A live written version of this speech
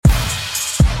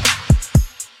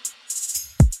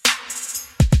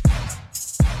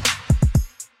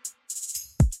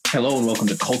Hello and welcome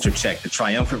to Culture Check, the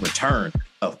triumphant return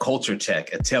of Culture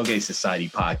Check, a Tailgate Society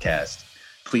podcast.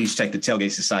 Please check the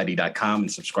tailgatesociety.com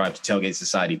and subscribe to Tailgate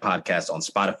Society podcast on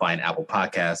Spotify and Apple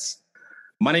Podcasts.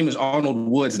 My name is Arnold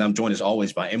Woods, and I'm joined as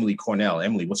always by Emily Cornell.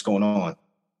 Emily, what's going on?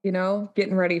 You know,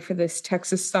 getting ready for this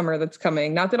Texas summer that's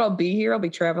coming. Not that I'll be here. I'll be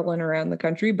traveling around the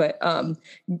country, but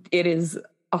it is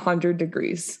 100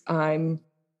 degrees. I'm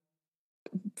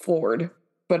floored,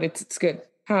 but it's good.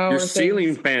 Your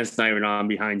ceiling fan's not even on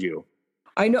behind you.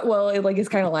 I know. Well, it's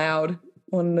kind of loud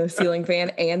when the ceiling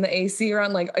fan and the AC are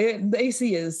on. The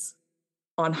AC is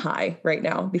on high right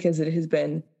now because it has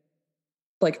been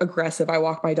aggressive. I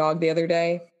walked my dog the other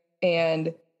day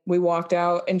and we walked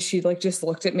out and she just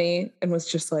looked at me and was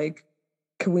just like,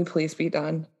 "Can we please be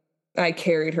done?" And I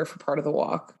carried her for part of the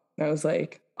walk. And I was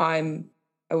like, I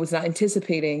was not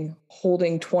anticipating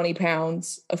holding 20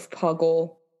 pounds of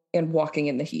Puggle and walking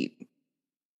in the heat.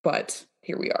 But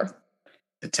here we are.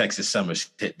 The Texas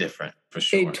summers hit different for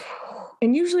sure.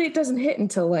 And usually it doesn't hit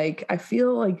until I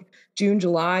feel like June,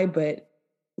 July, but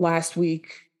last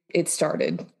week it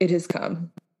started. It has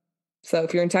come. So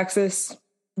if you're in Texas,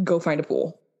 go find a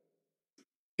pool.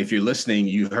 If you're listening,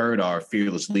 you heard our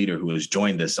fearless leader who has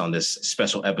joined us on this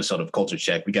special episode of Culture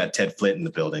Check. We got Ted Flint in the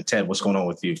building. Ted, what's going on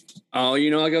with you? Oh,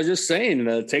 like I was just saying,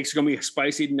 the takes are going to be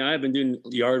spicy tonight. I've been doing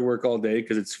yard work all day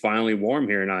because it's finally warm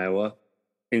here in Iowa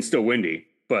and still windy.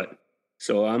 But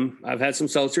so I've had some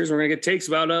seltzers. We're going to get takes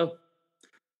about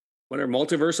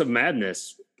multiverse of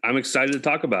madness. I'm excited to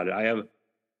talk about it.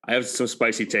 I have some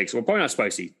spicy takes. Well, probably not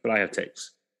spicy, but I have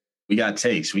takes. We got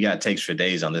takes. We got takes for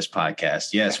days on this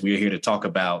podcast. Yes, we are here to talk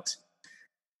about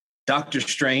Doctor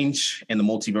Strange and the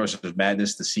Multiverse of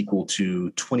Madness, the sequel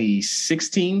to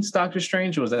 2016's Doctor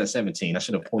Strange, or was that 17? I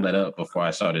should have pulled that up before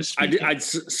I started speaking. I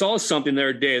saw something the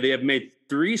other day. They have made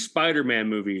 3 Spider-Man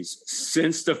movies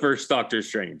since the first Doctor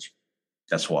Strange.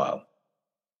 That's wild.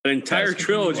 An entire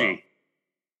trilogy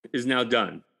is now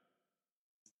done.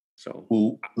 So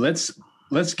well, let's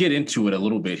get into it a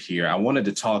little bit here. I wanted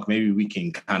to talk. Maybe we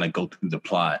can kind of go through the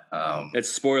plot. It's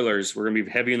spoilers. We're going to be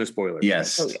heavy in the spoilers.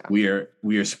 Yes, we are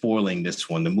spoiling this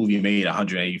one. The movie made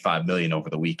 $185 million over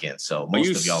the weekend, so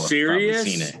most of y'all have probably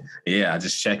seen it. Yeah, I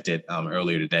just checked it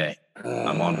earlier today.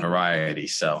 I'm on Variety,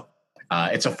 so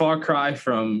it's a far cry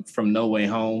from No Way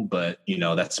Home, but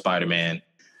that's Spider-Man.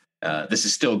 This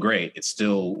is still great. It's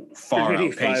still far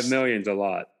outpaced. $85 million's a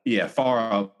lot. Yeah, far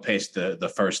outpaced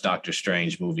the first Doctor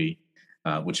Strange movie,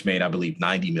 which made, I believe,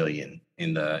 $90 million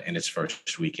in its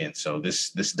first weekend. So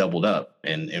this doubled up,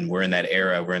 and we're in that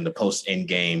era. We're in the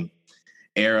post-Endgame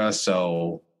era.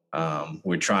 So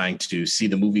we're trying to see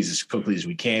the movies as quickly as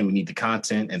we can. We need the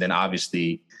content, and then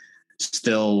obviously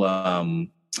still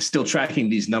tracking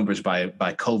these numbers by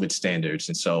COVID standards.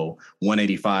 And so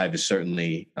 185 is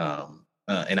certainly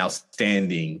an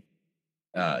outstanding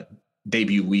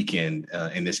debut weekend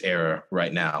in this era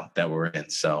right now that we're in.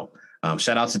 So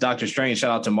shout out to Doctor Strange, shout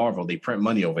out to Marvel. They print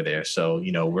money over there. So,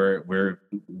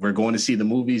 we're going to see the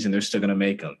movies and they're still going to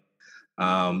make them.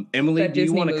 Emily, do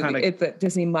you want to kind of... It's that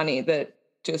Disney money that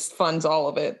just funds all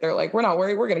of it. They're like, we're not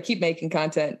worried. We're going to keep making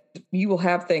content. You will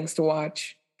have things to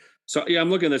watch. So, yeah,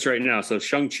 I'm looking at this right now. So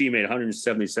Shang-Chi made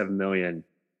 $177 million.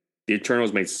 The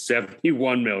Eternals made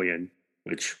 $71 million,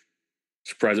 which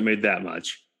surprised it made that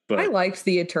much. But I liked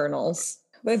the Eternals.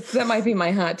 That might be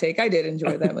my hot take. I did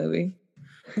enjoy that movie.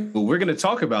 Well, we're going to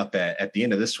talk about that at the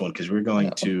end of this one because we're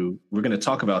going to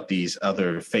talk about these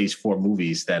other Phase 4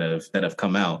 movies that have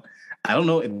come out. I don't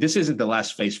know. This isn't the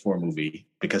last Phase 4 movie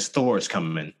because Thor is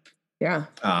coming. Yeah.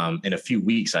 In a few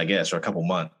weeks, I guess, or a couple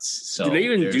months. So do they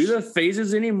even do the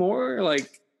phases anymore?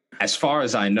 As far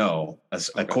as I know,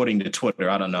 according to Twitter,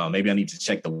 I don't know. Maybe I need to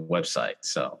check the website.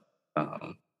 So,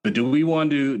 but do we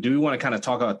want to kind of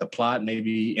talk about the plot?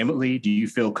 Maybe Emily, do you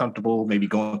feel comfortable maybe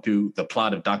going through the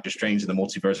plot of Doctor Strange and the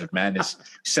Multiverse of Madness,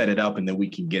 set it up, and then we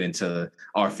can get into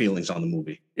our feelings on the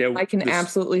movie? Yeah, I can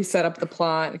absolutely set up the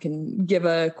plot. I can give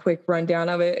a quick rundown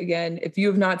of it. Again, if you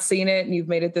have not seen it and you've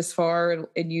made it this far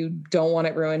and you don't want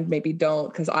it ruined, maybe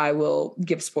don't, because I will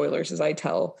give spoilers as I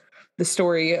tell the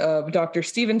story of Dr.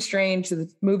 Stephen Strange. The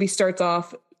movie starts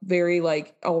off very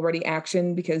already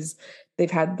action because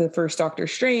they've had the first Doctor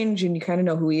Strange and you kind of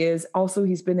know who he is. Also,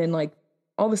 he's been in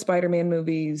all the Spider-Man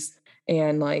movies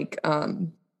and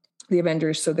the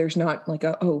Avengers. So there's not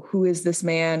who is this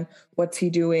man? What's he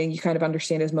doing? You kind of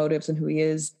understand his motives and who he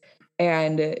is.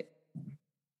 And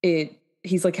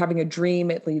he's having a dream.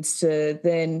 It leads to,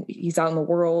 then he's out in the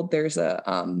world. There's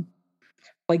a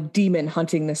demon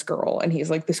hunting this girl. And he's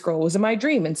like, this girl was in my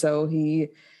dream. And so he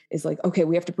is like, okay,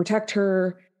 we have to protect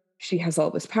her. She has all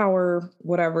this power,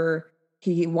 whatever.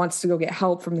 He wants to go get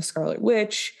help from the Scarlet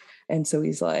Witch. And so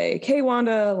he's like, hey,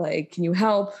 Wanda, like, can you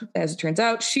help? As it turns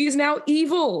out, she's now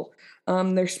evil.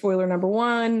 There's spoiler number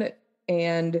one.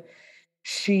 And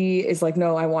she is like,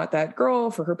 no, I want that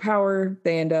girl for her power.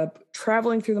 They end up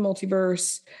traveling through the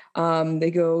multiverse.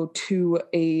 They go to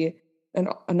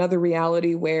another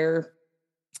reality where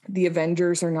the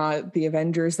Avengers are not the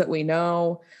Avengers that we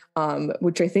know,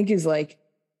 which I think is like,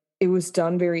 it was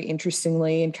done very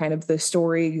interestingly, and kind of the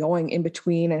story going in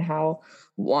between, and how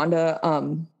Wanda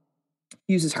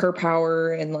uses her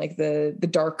power and like the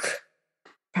dark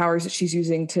powers that she's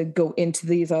using to go into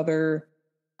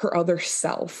her other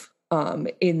self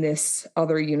in this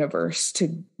other universe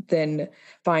to then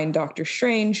find Doctor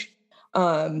Strange.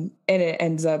 And it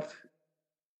ends up,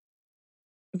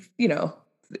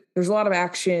 there's a lot of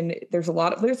action. There's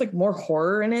like more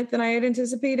horror in it than I had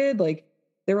anticipated. Like,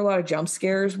 there were a lot of jump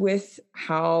scares with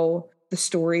how the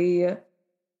story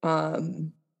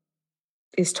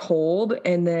is told.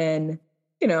 And then,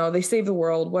 they save the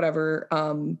world, whatever,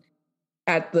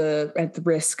 at the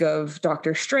risk of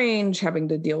Doctor Strange having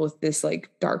to deal with this like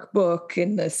dark book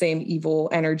and the same evil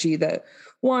energy that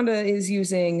Wanda is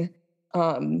using.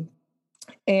 And,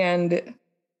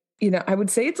 I would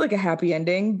say it's like a happy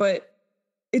ending, but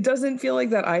it doesn't feel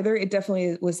like that either. It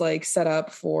definitely was like set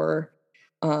up for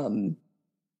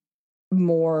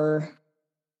more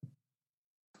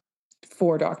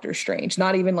for Doctor Strange,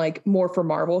 not even like more for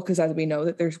Marvel, because as we know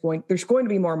that there's going to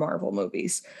be more Marvel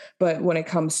movies, but when it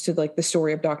comes to like the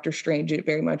story of Doctor Strange, it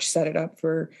very much set it up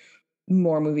for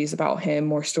more movies about him,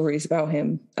 more stories about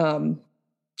him,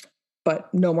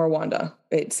 but no more Wanda,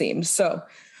 it seems. So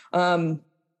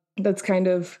that's kind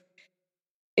of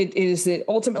it. Is it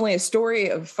ultimately a story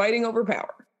of fighting over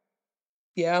power?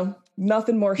 Yeah,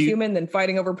 nothing more human than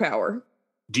fighting over power.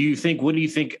 What do you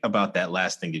think about that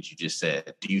last thing that you just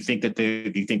said? Do you think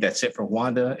that's it for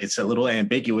Wanda? It's a little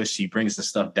ambiguous. She brings the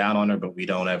stuff down on her, but we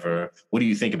don't ever. What do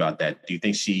you think about that? Do you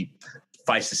think she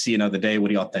fights to see another day? What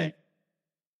do y'all think?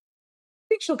 I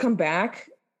think she'll come back.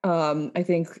 I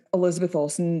think Elizabeth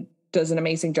Olsen does an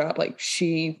amazing job. Like,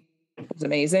 she was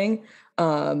amazing.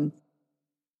 I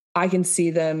can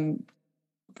see them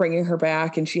bringing her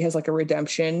back, and she has like a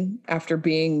redemption after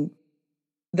being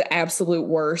the absolute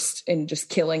worst and just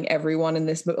killing everyone in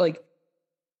this movie. Like,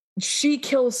 she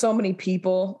kills so many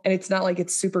people, and it's not like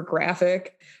it's super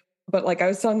graphic, but like I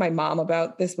was telling my mom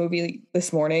about this movie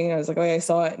this morning. I was like, oh, I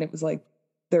saw it. And it was like,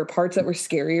 there are parts that were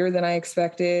scarier than I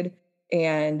expected.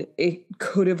 And it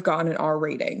could have gotten an R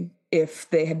rating if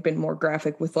they had been more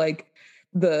graphic with like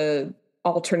the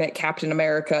alternate Captain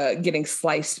America getting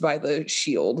sliced by the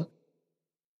shield.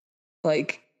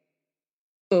 Like,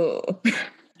 ugh.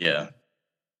 Yeah.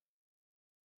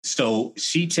 So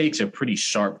she takes a pretty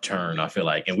sharp turn, I feel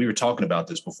like. And we were talking about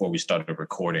this before we started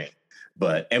recording,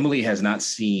 but Emily has not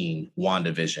seen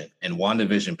WandaVision, and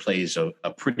WandaVision plays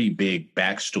a pretty big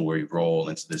backstory role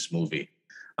into this movie.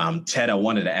 Ted, I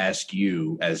wanted to ask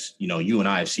you, as you and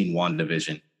I have seen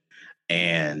WandaVision,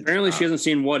 and apparently she hasn't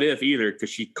seen What If either, because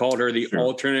she called her the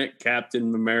alternate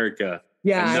Captain America.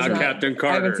 Yeah, and not Captain Carter.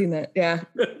 I haven't seen that. Yeah.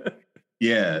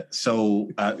 Yeah.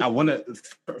 So I want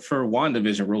to, for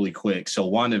WandaVision really quick. So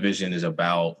WandaVision is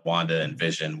about Wanda and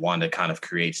Vision. Wanda kind of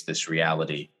creates this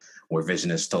reality where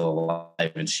Vision is still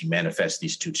alive, and she manifests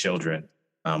these two children,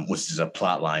 which is a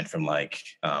plot line from like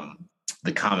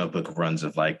the comic book runs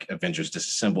of like Avengers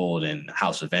Disassembled and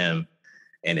House of M.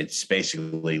 And it's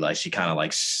basically like she kind of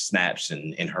like snaps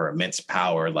and in her immense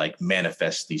power, like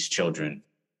manifests these children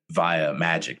via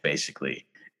magic, basically.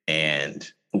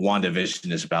 And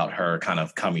WandaVision is about her kind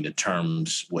of coming to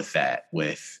terms with that,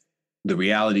 with the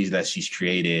realities that she's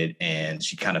created, and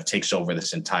she kind of takes over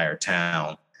this entire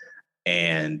town.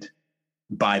 And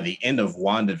by the end of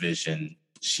WandaVision,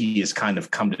 she has kind of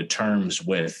come to terms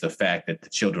with the fact that the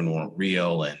children weren't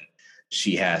real, and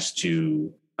she has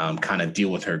to kind of deal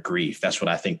with her grief. That's what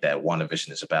I think that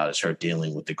WandaVision is about, is her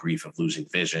dealing with the grief of losing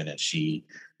Vision, and she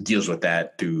deals with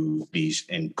that through these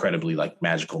incredibly like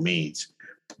magical means.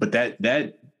 But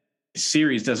that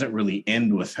series doesn't really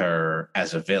end with her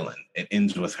as a villain. It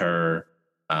ends with her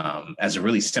as a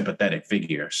really sympathetic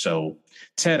figure. So,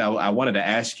 Ted, I wanted to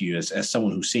ask you, as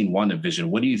someone who's seen WandaVision,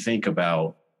 what do you think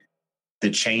about the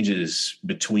changes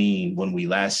between when we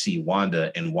last see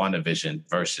Wanda in WandaVision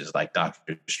versus like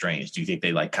Doctor Strange? Do you think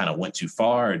they like kind of went too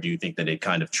far, or do you think that it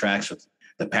kind of tracks with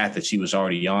the path that she was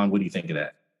already on? What do you think of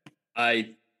that?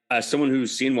 As someone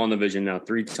who's seen WandaVision now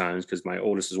 3 times, because my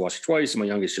oldest has watched it twice and my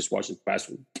youngest just watched it last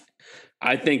week,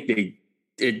 I think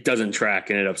it doesn't track,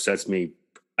 and it upsets me.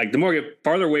 Like, the more I get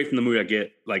farther away from the movie I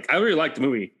get, like, I really liked the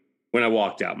movie when I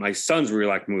walked out. My sons really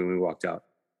liked the movie when we walked out.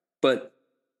 But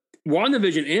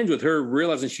WandaVision ends with her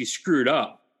realizing she screwed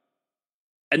up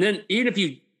And then even if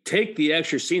you take the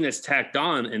extra scene that's tacked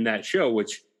on in that show,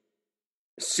 which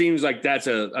seems like that's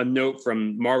a note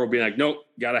from Marvel being like, nope,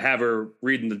 got to have her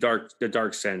reading the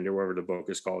Dark Send or whatever the book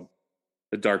is called,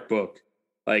 the Dark Book.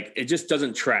 Like, it just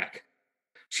doesn't track.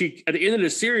 She, at the end of the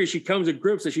series, she comes to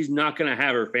grips that she's not going to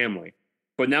have her family.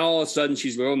 But now all of a sudden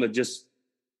she's willing to just,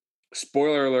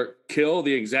 spoiler alert, kill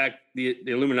the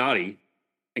Illuminati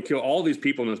and kill all these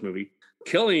people in this movie,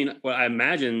 killing what I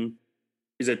imagine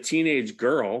is a teenage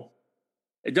girl.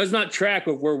 It does not track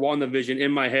with where WandaVision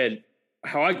in my head,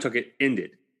 how I took it,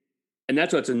 ended. And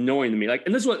that's what's annoying to me. Like,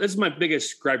 and this is my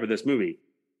biggest gripe with this movie.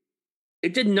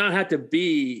 It did not have to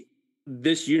be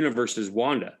this universe's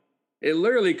Wanda. It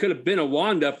literally could have been a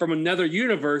Wanda from another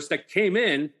universe that came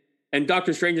in, and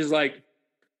Doctor Strange is like,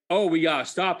 oh, we gotta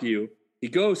stop you. He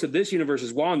goes to this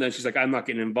universe's Wanda, and she's like, I'm not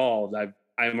getting involved.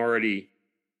 I'm already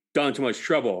done too much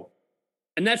trouble.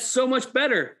 And that's so much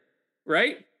better,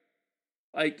 right?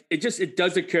 Like, it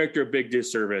does the character a big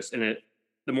disservice, and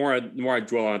the more I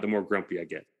dwell on it, the more grumpy I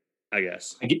get, I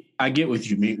guess. I get what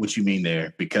you mean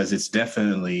there, because it's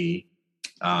definitely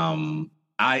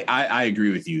I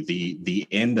agree with you. The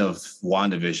end of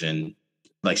WandaVision,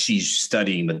 like, she's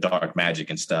studying the dark magic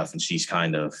and stuff, and she's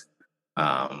kind of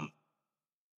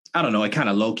I don't know, it kind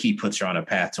of low key puts her on a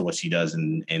path to what she does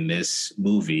in this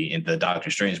movie, in the Doctor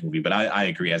Strange movie. But I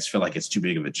agree. I just feel like it's too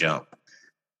big of a jump.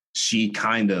 She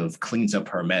kind of cleans up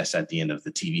her mess at the end of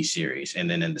the TV series. And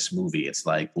then in this movie, it's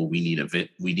like, well, we need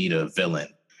a villain.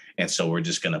 And so we're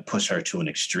just going to push her to an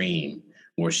extreme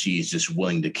where she's just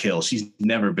willing to kill. She's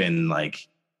never been like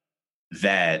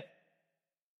that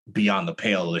beyond the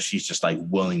pale, or she's just like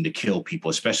willing to kill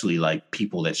people, especially like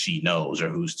people that she knows or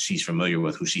who she's familiar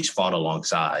with, who she's fought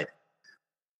alongside.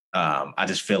 I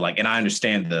just feel like, and I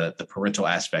understand the parental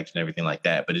aspect and everything like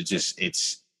that, but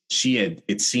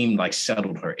it seemed like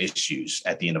settled her issues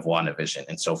at the end of WandaVision.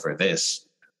 And so for this,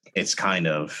 it's kind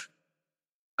of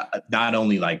not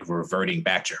only like reverting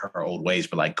back to her old ways,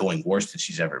 but like going worse than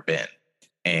she's ever been.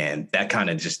 And that kind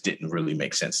of just didn't really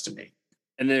make sense to me.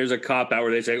 And there's a cop out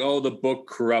where they say, oh, the book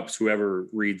corrupts whoever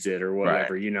reads it or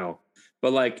whatever, right. You know.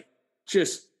 But like,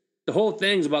 just the whole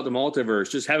thing's about the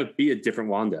multiverse. Just have it be a different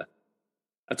Wanda.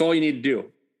 That's all you need to do.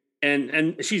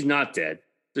 And she's not dead.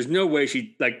 There's no way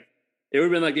she, like, it would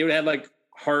have been like, they would have like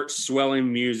heart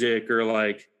swelling music or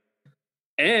like,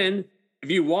 and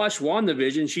if you watch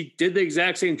WandaVision, she did the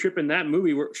exact same trip in that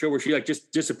movie show where she like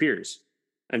just disappears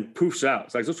and poofs out.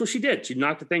 It's like, that's what she did. She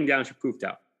knocked the thing down. She poofed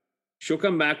out. She'll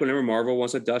come back whenever Marvel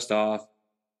wants to dust off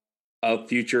a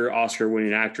future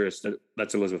Oscar-winning actress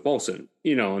that's Elizabeth Olsen,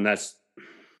 you know, and that's,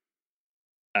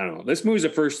 I don't know. This movie's the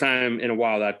first time in a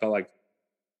while that I felt like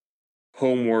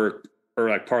homework or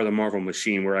like part of the Marvel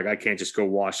machine where like I can't just go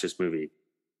watch this movie.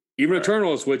 Even right.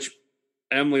 Eternals, which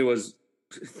Emily was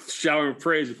showering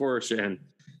praise before her sin,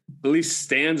 at least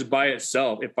stands by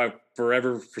itself. If I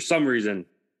forever, for some reason,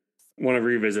 want to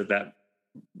revisit that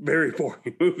very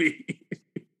boring movie.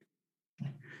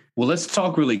 Well, let's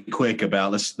talk really quick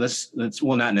about let's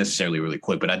well, not necessarily really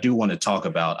quick, but I do want to talk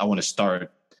about, I want to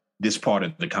start this part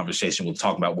of the conversation. We'll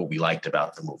talk about what we liked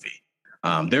about the movie.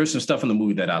 There's some stuff in the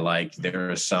movie that I liked.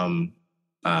 There are some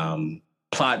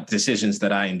plot decisions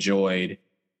that I enjoyed.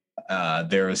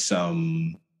 There are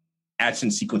some action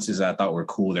sequences I thought were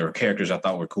cool. There were characters I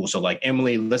thought were cool. So like,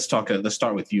 Emily, let's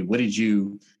start with you. What did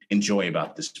you enjoy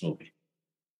about this movie?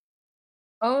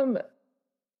 I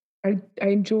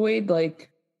enjoyed like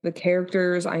the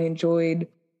characters. I enjoyed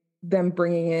them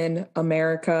bringing in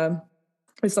America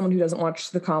as someone who doesn't watch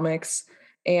the comics.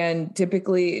 And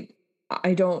typically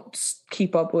I don't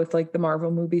keep up with like the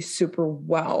Marvel movies super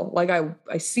well. Like I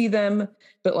see them,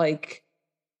 but like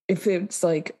if it's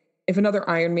like, if another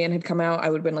Iron Man had come out, I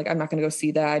would have been like, I'm not going to go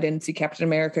see that. I didn't see Captain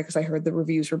America because I heard the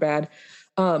reviews were bad.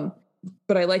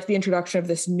 But I like the introduction of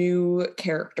this new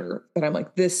character that I'm like,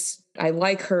 I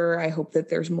like her. I hope that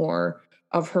there's more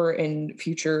of her in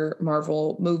future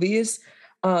Marvel movies.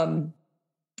 I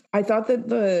thought that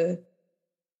the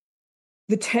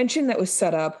tension that was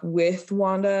set up with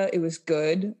Wanda, it was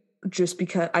good, just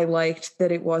because I liked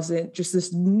that it wasn't just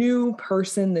this new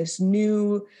person, this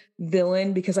new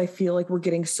villain, because I feel like we're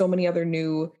getting so many other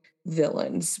new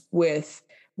villains with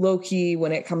Loki.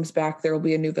 When it comes back, there will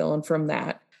be a new villain from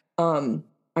that. I'm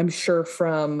sure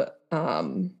from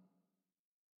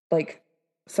like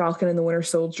Falcon and the Winter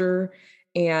Soldier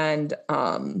and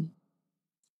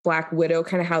Black Widow,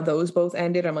 kind of how those both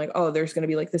ended. I'm like, oh, there's going to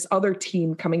be like this other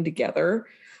team coming together.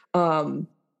 And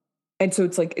so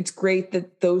it's like, it's great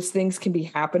that those things can be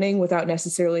happening without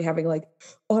necessarily having like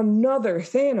another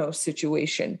Thanos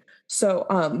situation. So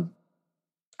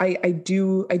I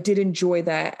did enjoy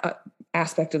that.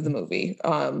 aspect of the movie.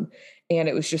 And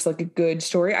it was just like a good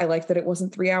story. I like that it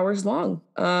wasn't 3 hours long.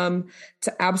 To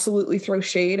absolutely throw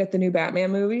shade at the new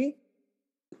Batman movie,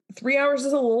 3 hours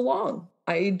is a little long.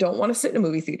 I don't want to sit in a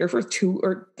movie theater for 2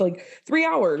 or like 3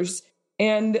 hours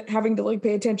and having to like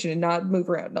pay attention and not move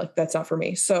around. Like that's not for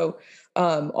me. So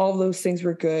all of those things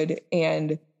were good.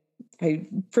 And I,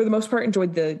 for the most part,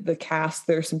 enjoyed the cast.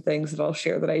 There are some things that I'll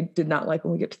share that I did not like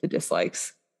when we get to the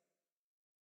dislikes.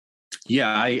 Yeah,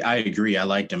 I agree. I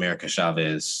liked America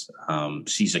Chavez.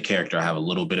 She's a character I have a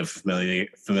little bit of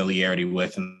familiarity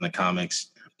with in the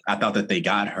comics. I thought that they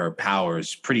got her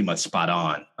powers pretty much spot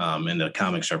on. In the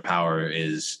comics, her power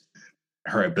is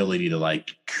her ability to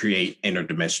like create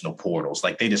interdimensional portals.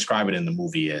 Like they describe it in the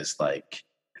movie as like,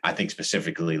 I think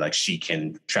specifically like she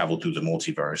can travel through the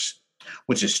multiverse,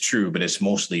 which is true, but it's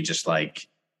mostly just like,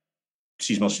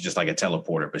 she's mostly just like a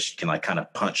teleporter, but she can like kind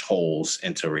of punch holes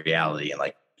into reality and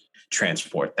like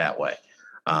transport that way.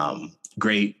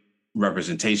 Great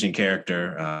representation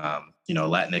character,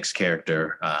 Latinx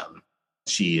character.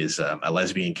 She is a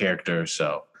lesbian character.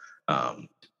 So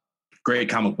great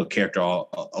comic book character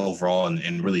overall,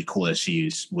 and really cool that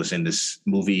she was in this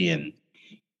movie. And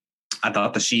I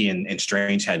thought that she and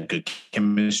Strange had good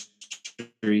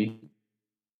chemistry.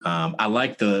 I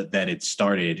like that it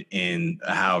started in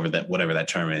whatever that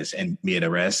term is, in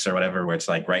medias res or whatever, where it's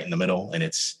like right in the middle, and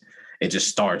it just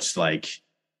starts like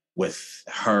with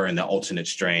her and the alternate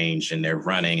Strange, and they're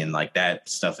running, and like that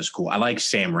stuff is cool. I like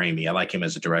Sam Raimi. I like him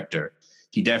as a director.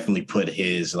 He definitely put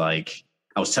his like.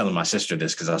 I was telling my sister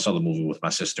this because I saw the movie with my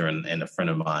sister and a friend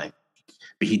of mine,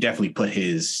 but he definitely put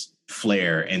his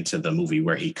flair into the movie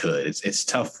where he could. It's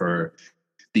tough for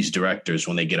these directors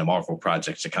when they get a Marvel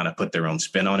project to kind of put their own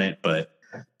spin on it, but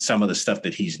some of the stuff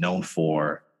that he's known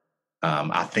for,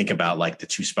 I think about like the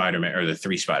 3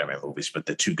 Spider-Man movies, but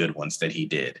the 2 good ones that he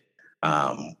did,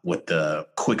 with the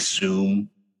quick zoom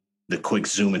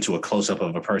into a close-up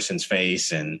of a person's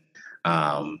face, and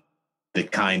the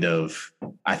kind of,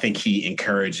 I think he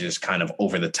encourages kind of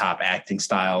over-the-top acting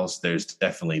styles. There's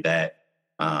definitely that.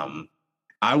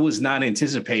 I was not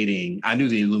anticipating, I knew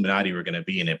the Illuminati were going to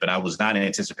be in it, but I was not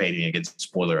anticipating, again,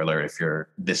 spoiler alert if you're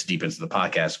this deep into the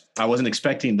podcast, I wasn't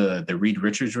expecting the Reed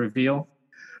Richards reveal.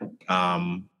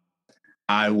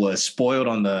 I was spoiled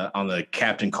on the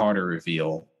Captain Carter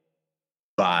reveal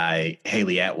by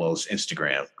Haley Atwell's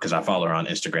Instagram, because I follow her on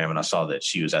Instagram and I saw that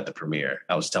she was at the premiere.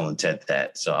 I was telling Ted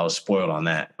that, so I was spoiled on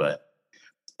that. But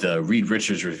the Reed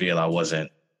Richards reveal I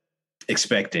wasn't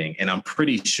expecting, and I'm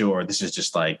pretty sure this is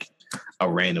just like a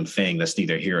random thing that's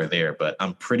neither here or there, but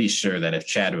I'm pretty sure that if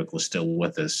Chadwick was still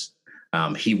with us,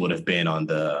 he would have been on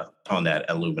that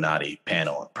Illuminati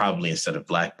panel, probably instead of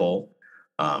Black Bolt.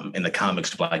 In the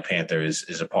comics, Black Panther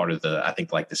is a part of I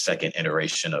think like the second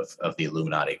iteration of the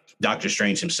Illuminati. Doctor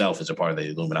Strange himself is a part of the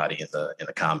Illuminati in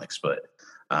the comics, but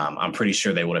I'm pretty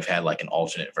sure they would have had like an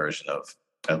alternate version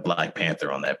of Black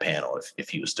Panther on that panel if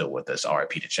he was still with us.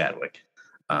 R.I.P. to Chadwick.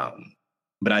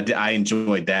 But I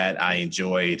enjoyed that. I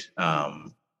enjoyed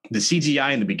the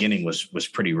CGI in the beginning was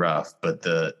pretty rough, but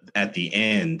at the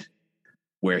end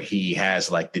where he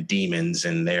has like the demons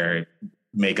and they're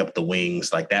make up the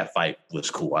wings, like that fight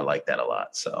was cool. I like that a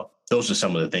lot. So those are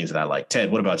some of the things that I like. Ted,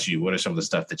 what about you? What are some of the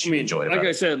stuff that you enjoyed about like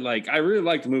I it? said, like I really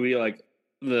liked the movie. Like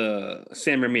the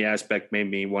Sam Raimi aspect made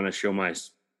me want to show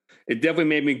it definitely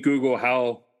made me Google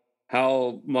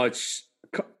how much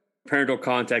parental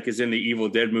contact is in the Evil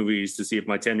Dead movies to see if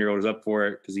my 10-year-old is up for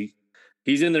it, because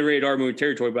he's in the rated R movie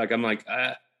territory, but like I'm like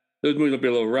those movies will be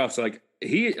a little rough. So like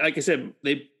I said,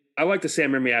 I like the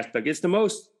Sam Raimi aspect.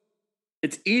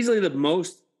 It's easily the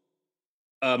most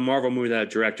Marvel movie that a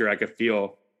director I could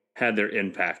feel had their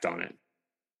impact on it.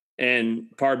 And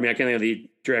pardon me, I can't think of the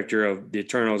director of the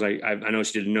Eternals. I know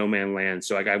she did No Man Land,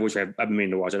 so like I wish I've been meaning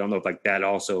to watch it. I don't know if like that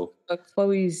also.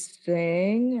 Chloe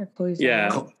Zhang or Chloe Zhao?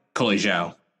 Yeah, Chloe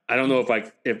Zhao. I don't know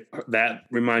if that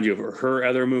reminds you of her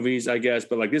other movies, I guess,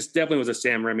 but like this definitely was a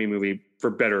Sam Raimi movie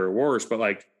for better or worse. But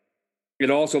like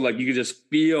it also like you could just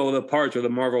feel the parts where the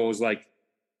Marvel was like,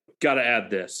 gotta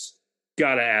add this.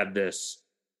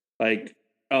 Like,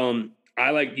 I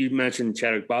like you mentioned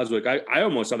Chadwick Boswick. I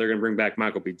almost thought they were going to bring back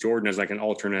Michael B. Jordan as like an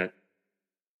alternate,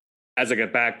 as like a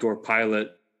backdoor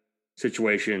pilot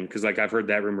situation. Cause like I've heard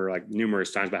that rumor like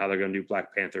numerous times about how they're going to do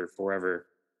Black Panther forever,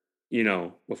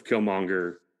 with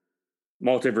Killmonger,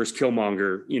 multiverse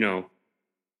Killmonger,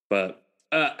 but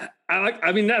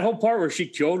I mean, that whole part where she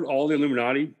killed all the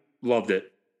Illuminati, loved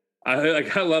it.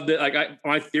 I loved it. Like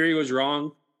my theory was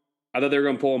wrong. I thought they were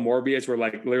going to pull a Morbius where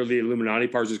like literally the Illuminati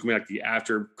part was just going to be like the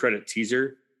after credit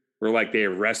teaser where like they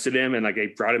arrested him and like they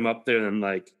brought him up there and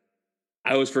like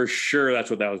I was for sure that's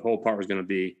what that whole part was going to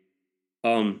be.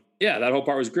 Yeah, that whole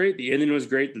part was great. The ending was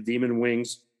great. The demon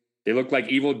wings, they looked like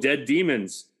evil dead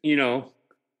demons.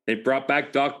 They brought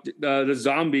back the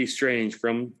zombie Strange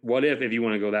from What If you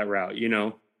want to go that route.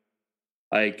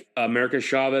 Like America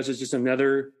Chavez is just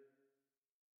another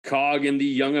cog in the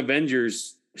Young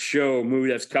Avengers show movie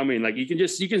that's coming. Like you can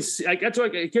see, like that's why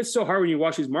it gets so hard when you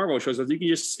watch these Marvel shows. Like you can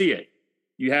just see it.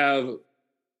 You have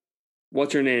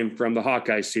what's her name from the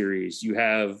Hawkeye series. You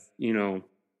have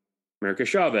America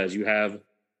Chavez. You have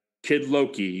Kid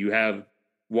Loki. You have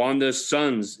Wanda's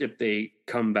sons if they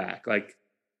come back. Like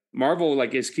Marvel,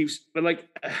 like it keeps, but like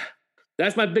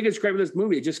that's my biggest gripe with this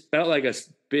movie. It just felt like a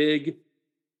big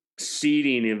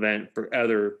seeding event for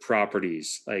other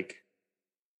properties, like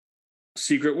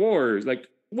Secret Wars. Like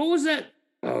what was that?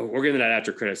 Oh, we're getting that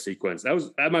after credit sequence.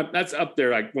 That's up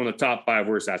there, like one of the top 5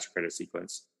 worst after credit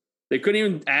sequence. They couldn't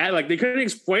even they couldn't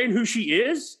explain who she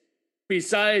is.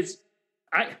 Besides,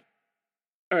 all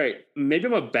right, maybe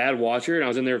I'm a bad watcher and I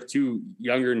was in there with 2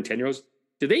 younger and 10-year-olds.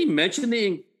 Did they mention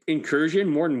the incursion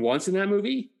more than once in that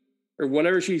movie, or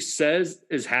whatever she says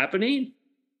is happening?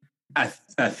 I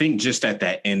think just at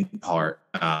that end part,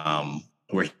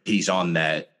 where he's on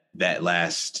that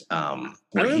last, I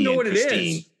don't even know what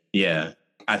Christine, it is. Yeah,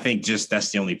 I think just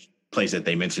that's the only place that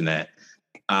they mention that.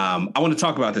 I want to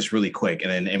talk about this really quick, and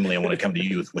then Emily, I want to come to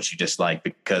you with what you dislike,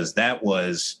 because that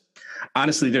was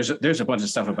honestly there's a bunch of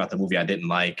stuff about the movie I didn't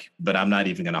like, but I'm not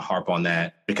even going to harp on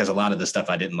that because a lot of the stuff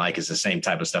I didn't like is the same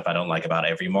type of stuff I don't like about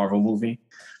every Marvel movie.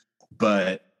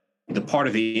 But the part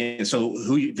of the end, so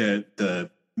the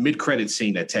mid-credit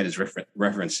scene that Ted is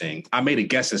referencing, I made a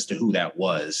guess as to who that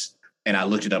was, and I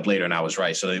looked it up later, and I was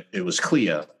right. So it was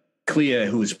Clea,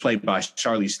 who is played by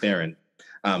Charlize Theron.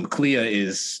 Clea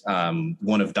is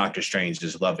one of Doctor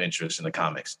Strange's love interests in the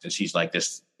comics, and she's like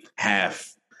this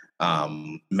half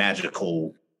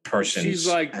magical person. She's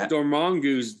like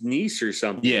Dormammu's niece or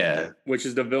something. Yeah, which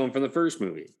is the villain from the first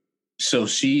movie. So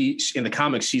she in the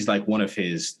comics, she's like one of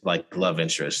his like love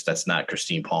interests. That's not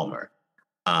Christine Palmer.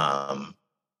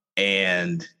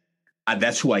 And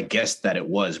that's who I guessed that it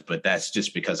was, but that's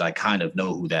just because I kind of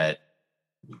know who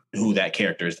that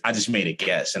character is. I just made a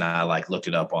guess, and I like looked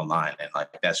it up online, and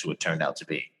like that's who it turned out to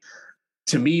be.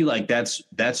 To me, like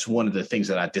that's one of the things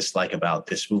that I dislike about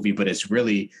this movie, but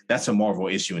that's a Marvel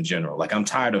issue in general. Like I'm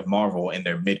tired of Marvel in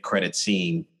their mid-credit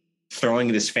scene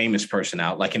throwing this famous person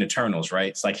out, like in Eternals, right?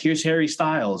 It's like, here's Harry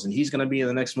Styles, and he's going to be in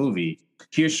the next movie.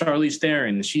 Here's Charlize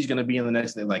Theron, and she's going to be in the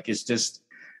next. Like it's just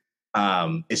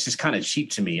kind of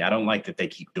cheap to me. I don't like that they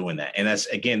keep doing that, and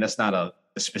that's not a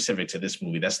specific to this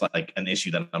movie. That's like an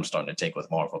issue that I'm starting to take with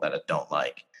Marvel that I don't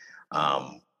like.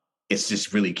 It's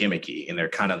just really gimmicky, and they're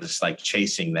kind of just like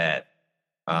chasing that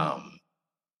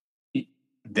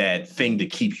that thing to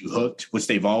keep you hooked, which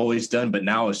they've always done. But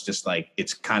now it's just like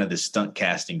it's kind of the stunt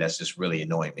casting that's just really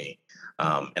annoying me,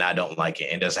 and I don't like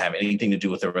it. It doesn't have anything to do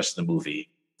with the rest of the movie.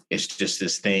 It's just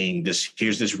this thing.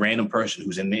 Here's this random person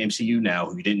who's in the MCU now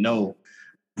who you didn't know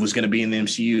was going to be in the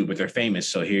MCU, but they're famous.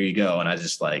 So here you go. And I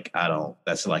just like,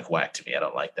 that's like whack to me. I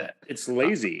don't like that. It's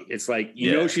lazy. It's like,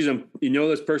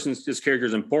 this character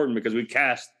is important because we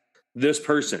cast this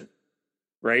person,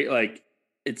 right? Like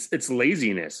it's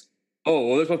laziness. Oh,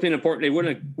 well, this must be important. They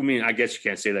wouldn't, I guess you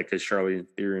can't say that because Charlize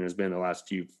Theron has been in the last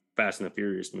few Fast and the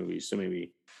Furious movies. So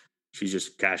maybe she's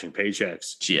just cashing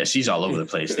paychecks. Yeah. She's all over the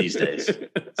place these days.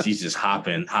 She's just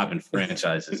hopping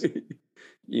franchises,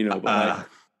 but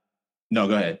no,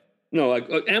 go ahead. No, like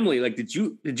Emily, like, did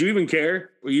you even care?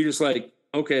 Were you just like,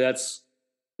 okay, that's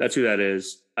who that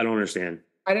is? I don't understand.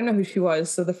 I didn't know who she was.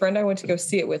 So the friend I went to go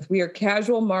see it with, we are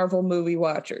casual Marvel movie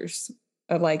watchers.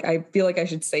 Like, I feel like I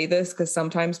should say this because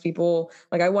sometimes people,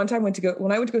 like I one time when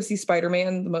I went to go see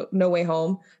Spider-Man, No Way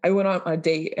Home, I went on a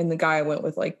date and the guy I went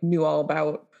with like knew all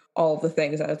about all of the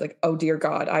things. I was like, oh dear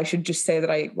God, I should just say that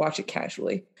I watch it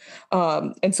casually.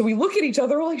 And so we look at each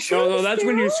other, we're like, sure. No, that's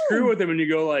when you screw with him and you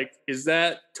go like, is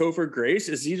that Topher Grace?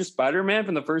 Is he just Spider-Man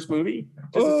from the first movie?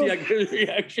 Just to see like his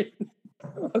reaction.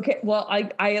 Okay, well,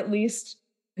 I at least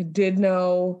did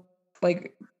know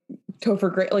like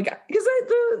Topher Grace, like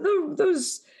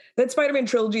because that Spider-Man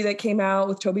trilogy that came out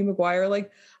with Tobey Maguire,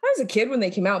 like I was a kid when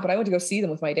they came out, but I went to go see them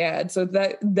with my dad. So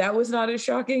that was not as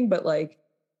shocking, but like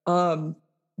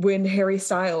when Harry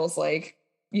Styles, like,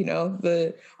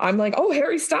 I'm like, oh,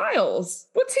 Harry Styles,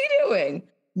 what's he doing?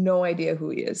 No idea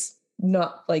who he is.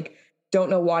 Not like,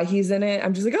 don't know why he's in it.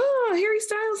 I'm just like, oh, Harry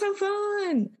Styles, how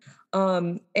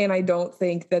fun. And I don't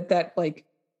think that like,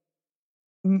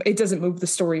 it doesn't move the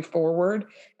story forward.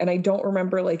 And I don't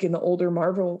remember like in the older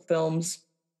Marvel films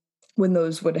when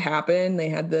those would happen, they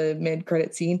had the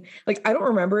mid-credit scene. Like, I don't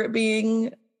remember it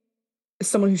being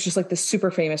someone who's just like the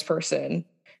super famous person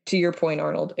to your point,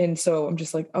 Arnold. And so I'm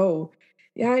just like, oh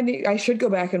yeah, I should go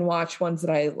back and watch ones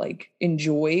that I like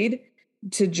enjoyed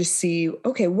to just see,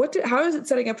 okay, how is it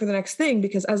setting up for the next thing?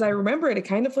 Because as I remember it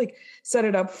kind of like set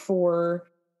it up for,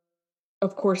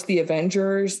 of course, the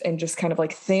Avengers and just kind of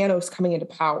like Thanos coming into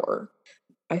power.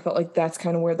 I felt like that's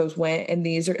kind of where those went. And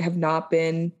these have not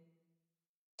been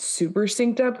super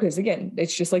synced up because, again,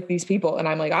 it's just like these people. And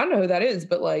I'm like, I don't know who that is,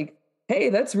 but like, hey,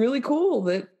 that's really cool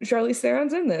that Charlize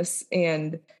Theron's in this.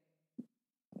 And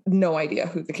no idea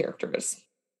who the character is.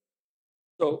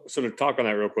 So to talk on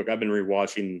that real quick, I've been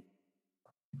rewatching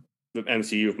the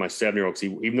MCU with my 7-year-old.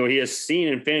 Even though he has seen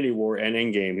Infinity War and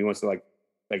Endgame, he wants to like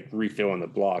refill in the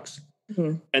blocks.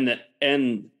 Mm-hmm.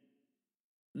 And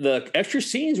the extra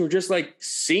scenes were just like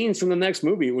scenes from the next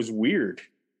movie. It was weird.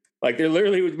 Like there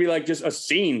literally would be like just a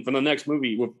scene from the next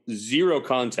movie with zero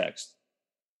context.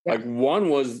 Yeah. Like one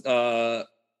was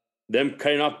them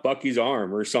cutting off Bucky's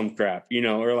arm or some crap,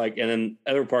 or like, and then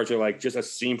other parts are like just a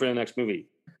scene for the next movie.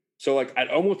 So like, I'd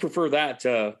almost prefer that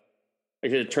to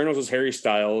like the Eternals was Harry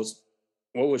Styles.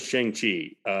 What was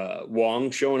Shang-Chi?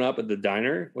 Wong showing up at the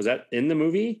diner. Was that in the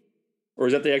movie? Or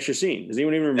is that the extra scene? Does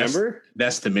anyone even remember?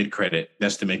 That's the mid-credit.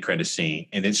 That's the mid-credit scene.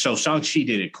 And then so Shang-Chi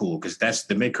did it cool because that's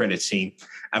the mid-credit scene.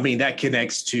 I mean, that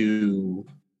connects to,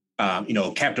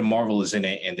 Captain Marvel is in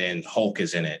it and then Hulk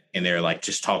is in it. And they're like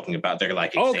just talking about, they're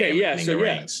like, okay, yeah. So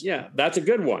yeah, that's a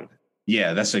good one.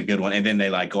 Yeah, that's a good one. And then they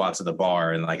like go out to the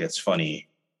bar and like, it's funny.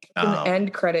 The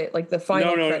end credit, like the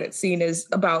final credit scene is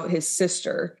about his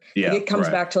sister. Yeah. Like it comes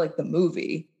back to like the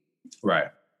movie. Right.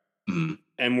 Mm-hmm.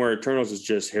 And where Eternals is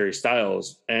just Harry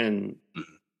Styles, and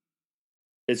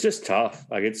it's just tough.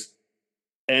 Like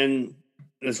and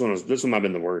this one might have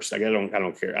been the worst. Like I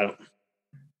don't care.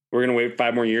 We're gonna wait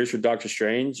 5 more years for Doctor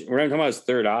Strange. We're gonna talk about his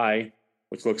third eye,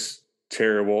 which looks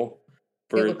terrible.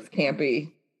 It looks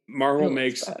campy. Marvel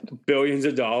makes billions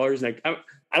of dollars. Like I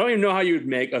don't even know how you would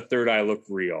make a third eye look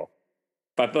real.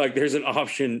 But I feel like there's an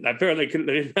option. I feel like they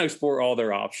didn't explore all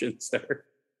their options there.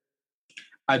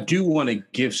 I do want to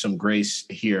give some grace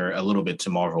here a little bit to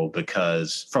Marvel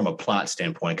because from a plot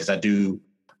standpoint,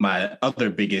 my other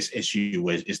biggest issue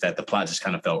is that the plot just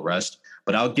kind of felt rushed,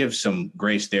 but I'll give some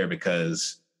grace there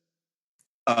because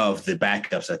of the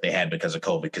backups that they had because of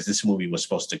COVID, because this movie was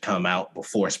supposed to come out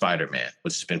before Spider-Man,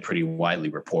 which has been pretty widely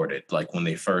reported. Like when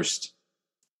they first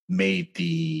made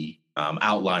the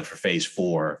outline for Phase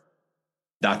 4,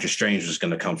 Doctor Strange was going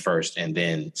to come first and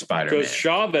then Spider-Man. Because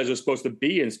Chavez was supposed to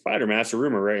be in Spider-Man. That's a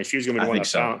rumor, right? And she was going to be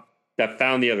the one that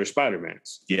found the other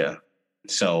Spider-Mans. Yeah.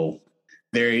 So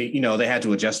they had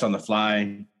to adjust on the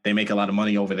fly. They make a lot of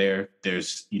money over there.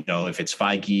 There's, if it's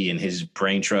Feige and his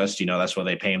brain trust, that's why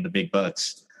they pay him the big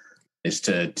bucks, is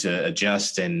to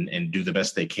adjust and do the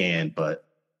best they can. But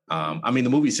the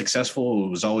movie's successful.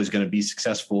 It was always going to be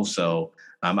successful. So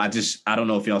I don't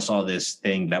know if y'all saw this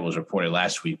thing that was reported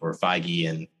last week where Feige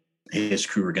and his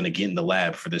crew were going to get in the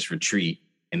lab for this retreat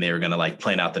and they were going to like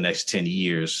plan out the next 10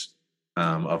 years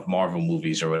of Marvel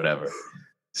movies or whatever.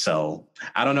 So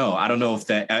I don't know. I don't know if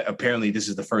that apparently this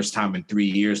is the first time in 3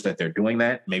 years that they're doing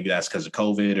that. Maybe that's because of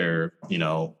COVID or,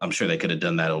 I'm sure they could have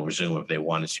done that over Zoom if they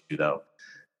wanted to though.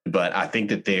 But I think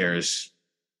that there's,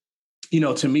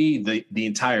 to me, the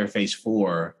entire Phase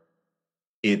 4,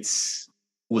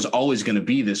 was always going to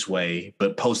be this way,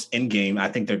 but post Endgame, I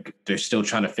think they're still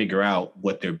trying to figure out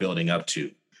what they're building up to.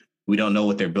 We don't know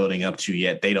what they're building up to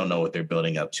yet. They don't know what they're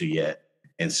building up to yet.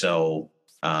 And so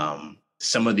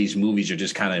some of these movies are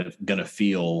just kind of going to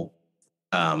feel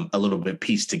a little bit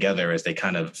pieced together as they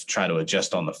kind of try to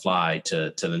adjust on the fly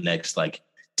to the next like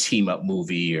team up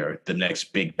movie or the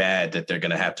next big bad that they're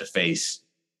going to have to face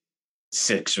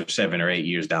 6 or 7 or 8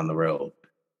 years down the road.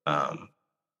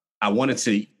 I wanted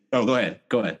to. Oh, go ahead.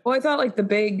 Well, I thought like the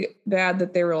big bad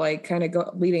that they were like kind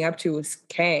of leading up to was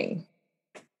Kang.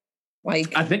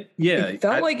 Like, I think, yeah. It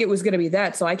felt like it was going to be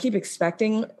that. So I keep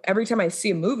expecting every time I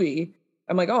see a movie,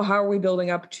 I'm like, oh, how are we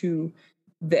building up to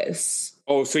this?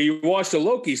 Oh, so you watched the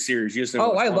Loki series.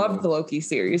 I loved the Loki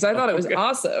series. I thought it was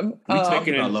awesome. We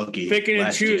talking about Loki. Picking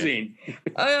and choosing.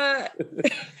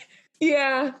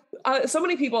 Yeah. So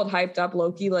many people had hyped up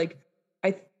Loki. Like,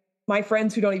 my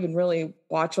friends who don't even really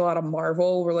watch a lot of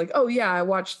Marvel were like, oh yeah, I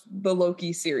watched the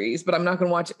Loki series, but I'm not going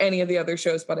to watch any of the other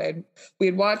shows. But we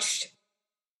had watched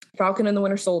Falcon and the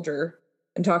Winter Soldier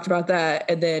and talked about that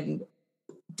and then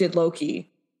did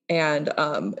Loki and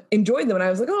enjoyed them. And I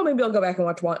was like, oh, maybe I'll go back and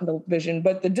watch WandaVision.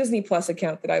 But the Disney Plus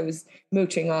account that I was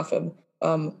mooching off of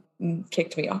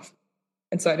kicked me off.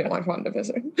 And so I didn't watch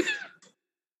WandaVision.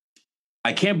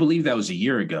 I can't believe that was a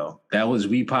year ago.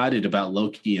 We potted about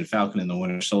Loki and Falcon and the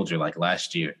Winter Soldier like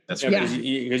last year. That's because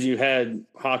you had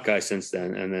Hawkeye since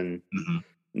then, and then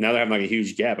Now they're having like a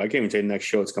huge gap. I can't even tell you the next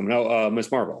show that's coming out.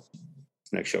 Miss Marvel.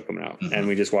 It's the next show coming out. And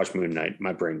we just watched Moon Knight.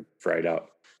 My brain fried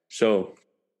out. So,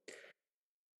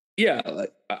 yeah,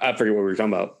 I forget what we were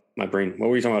talking about. My brain. What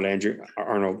were you talking about, Andrew?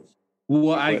 Arnold?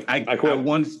 Well, I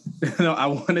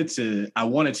wanted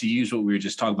to use what we were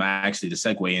just talking about actually to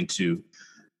segue into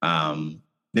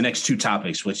the next two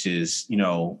topics, which is,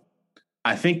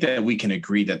 I think that we can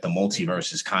agree that the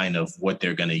multiverse is kind of what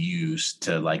they're going to use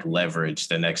to like leverage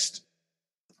the next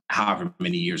however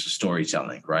many years of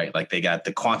storytelling, right? Like they got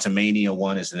the Quantumania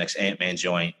one is the next Ant-Man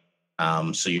joint.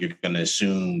 So you're going to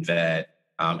assume that,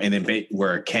 and then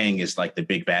where Kang is like the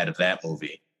big bad of that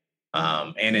movie.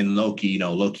 And in Loki,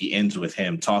 Loki ends with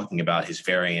him talking about his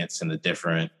variants and the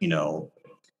different,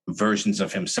 versions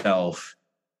of himself.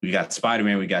 We got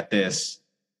Spider-Man, we got this.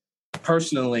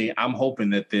 Personally, I'm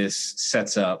hoping that this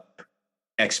sets up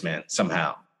X-Men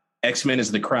somehow. X-Men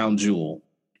is the crown jewel.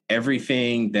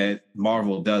 Everything that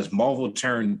Marvel does, Marvel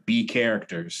turned B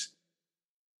characters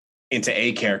into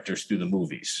A characters through the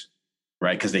movies,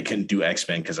 right? Because they couldn't do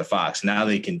X-Men because of Fox. Now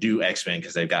they can do X-Men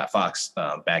because they've got Fox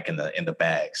back in the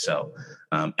bag. So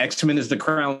X-Men is the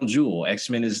crown jewel.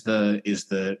 X-Men is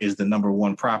the number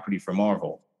one property for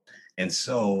Marvel, and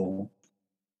so.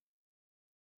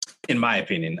 In my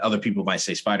opinion, other people might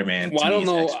say Spider-Man. Well, I don't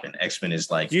know. X-Men. X-Men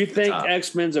is like. Do you think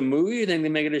X-Men's a movie? Or do you think they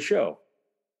make it a show?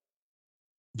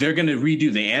 They're going to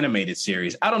redo the animated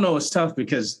series. I don't know. It's tough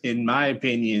because, in my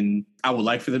opinion, I would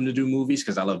like for them to do movies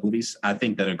because I love movies. I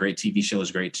think that a great TV show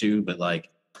is great too. But like,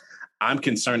 I'm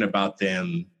concerned about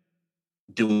them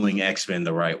doing X-Men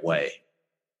the right way.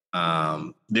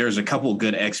 There's a couple of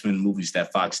good X-Men movies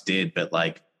that Fox did, but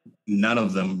like none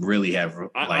of them really have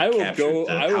captured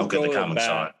how good the comics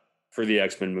are. For the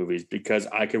X-Men movies, because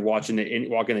I could walk into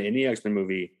any X-Men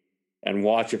movie and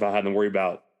watch if I had to worry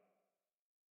about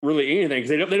really anything,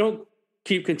 because they don't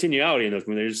keep continuality in those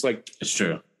movies. They're just like, it's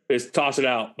true. They just toss it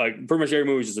out. Like pretty much every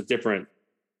movie is just a different.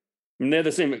 I mean, they're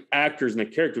the same actors and the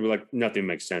characters, but like nothing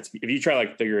makes sense. If you try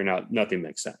like figuring out, nothing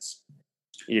makes sense.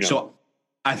 So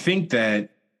I think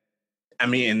that,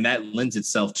 and that lends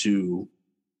itself to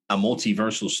a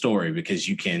multiversal story because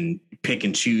you can pick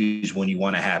and choose when you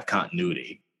want to have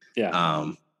continuity.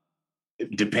 Yeah.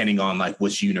 Depending on like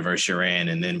which universe you're in,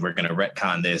 and then we're going to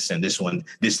retcon this and this one,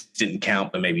 this didn't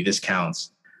count, but maybe this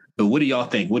counts. But what do y'all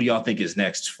think? What do y'all think is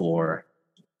next for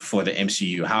the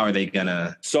MCU? How are they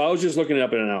gonna? So I was just looking it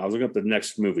up now. I was looking up the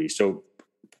next movie. So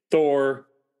Thor,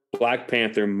 Black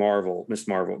Panther, Miss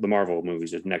Marvel, the Marvel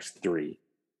movies are the next three,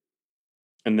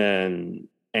 and then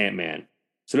Ant-Man.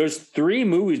 So there's 3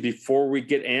 movies before we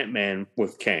get Ant-Man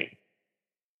with Kang.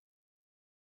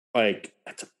 Like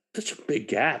that's such a big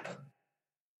gap.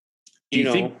 Do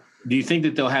you think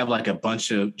that they'll have like a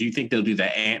bunch of, do you think they'll do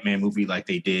the Ant-Man movie like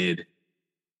they did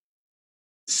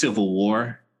Civil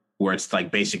War, where it's like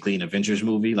basically an Avengers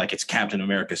movie, like it's Captain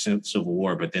America Civil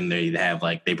War, but then they have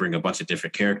like, they bring a bunch of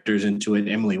different characters into it.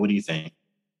 Emily, what do you think?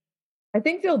 I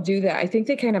think they'll do that. I think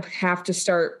they kind of have to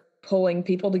start pulling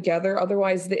people together.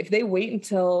 Otherwise, if they wait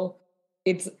until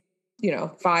it's,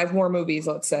 5 more movies,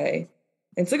 let's say,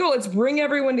 and it's like, let's bring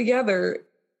everyone together,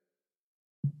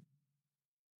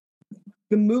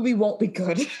 the movie won't be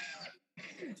good.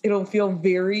 It'll feel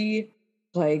very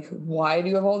like, why do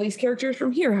you have all these characters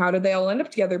from here? How did they all end up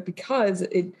together? Because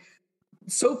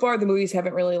so far the movies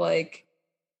haven't really like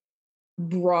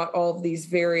brought all of these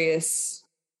various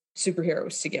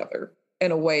superheroes together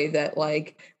in a way that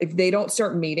like, if they don't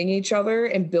start meeting each other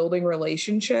and building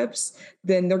relationships,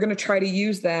 then they're going to try to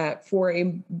use that for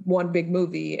one big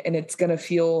movie. And it's going to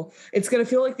feel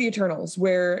like the Eternals,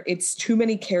 where it's too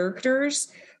many characters.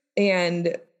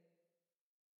 And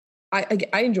I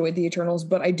enjoyed the Eternals,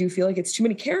 but I do feel like it's too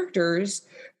many characters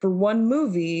for one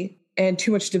movie and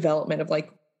too much development of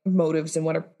like motives and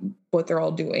what they're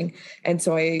all doing. And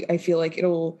so I feel like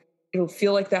it'll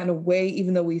feel like that in a way,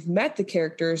 even though we've met the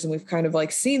characters and we've kind of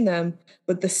like seen them,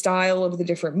 but the style of the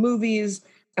different movies,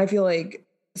 I feel like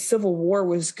Civil War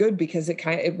was good because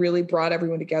it really brought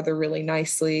everyone together really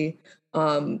nicely,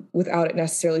 without it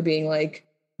necessarily being like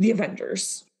the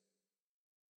Avengers.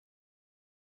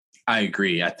 I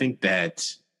agree. I think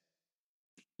that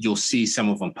you'll see some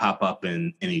of them pop up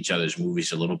in each other's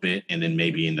movies a little bit, and then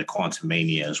maybe in the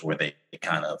Quantumanias where they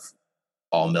kind of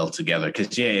all melt together.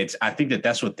 Because I think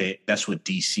that's what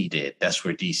DC did. That's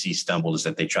where DC stumbled, is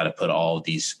that they try to put all of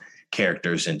these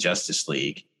characters in Justice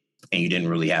League, and you didn't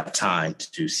really have time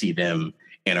to see them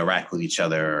interact with each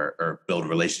other or build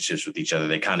relationships with each other.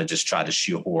 They kind of just tried to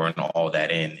shoehorn all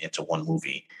that into one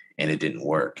movie, and it didn't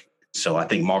work. So I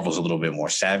think Marvel's a little bit more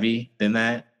savvy than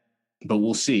that, but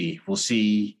we'll see. We'll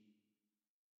see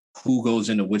who goes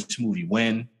into which movie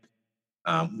when.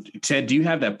 Ted, do you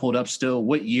have that pulled up still?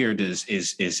 What year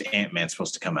is Ant-Man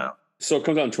supposed to come out? So it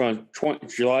comes out in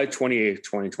July 28th,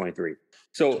 2023.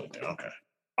 So Okay.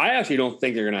 I actually don't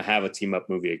think they're going to have a team up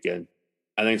movie again.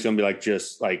 I think it's going to be like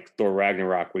just like Thor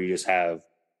Ragnarok, where you just have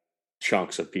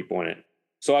chunks of people in it.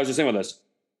 So I was just saying about this.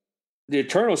 The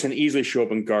Eternals can easily show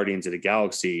up in Guardians of the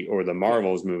Galaxy or the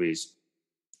Marvels movies.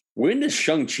 When does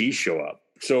Shang-Chi show up?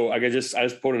 So I just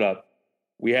pulled it up.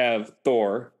 We have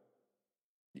Thor.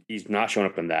 He's not showing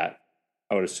up in that,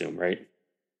 I would assume, right?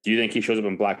 Do you think he shows up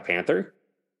in Black Panther?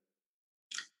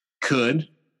 Could.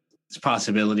 It's a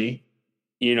possibility.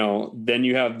 Then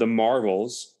you have the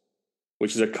Marvels,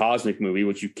 which is a cosmic movie,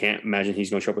 which you can't imagine he's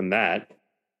going to show up in that.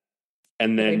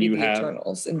 And then Maybe you the have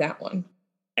Eternals in that one.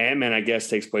 Ant-Man, I guess,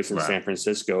 takes place in San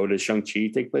Francisco. Does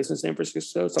Shang-Chi take place in San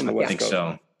Francisco? It's on the West Coast.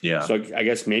 I think so. Yeah. So I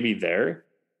guess maybe there.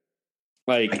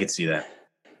 Like, I could see that.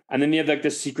 And then you have like the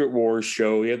Secret Wars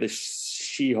show. You have the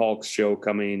She-Hulk show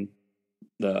coming,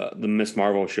 the Miss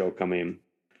Marvel show coming,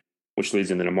 which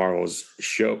leads into the Marvel's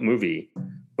movie.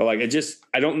 But like,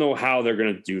 I don't know how they're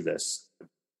going to do this.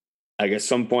 Like at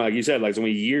some point, like you said, like so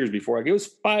many years before, like it was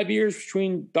 5 years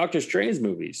between Doctor Strange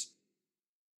movies.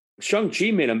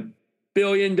 Shang-Chi made $1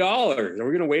 billion. Are we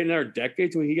going to wait another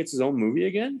decade till he gets his own movie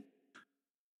again?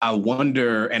 I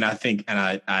wonder, and I think,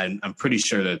 and I'm pretty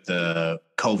sure that the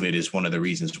COVID is one of the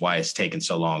reasons why it's taken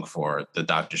so long for the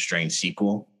Doctor Strange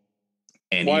sequel.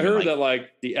 And I heard that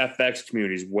like the FX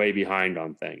community is way behind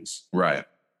on things. Right.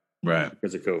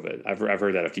 Because of COVID. I've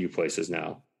heard that a few places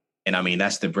now. And I mean,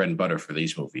 that's the bread and butter for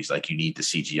these movies. Like you need the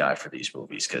CGI for these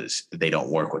movies because they don't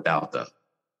work without them.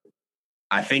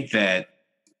 I think that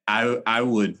I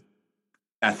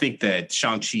think that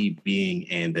Shang-Chi being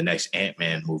in the next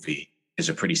Ant-Man movie is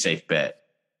a pretty safe bet.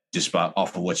 Just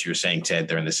off of what you were saying, Ted,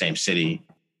 they're in the same city.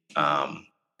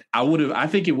 I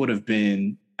think it would have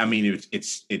been, I mean,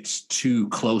 it's too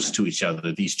close to each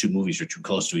other. These two movies are too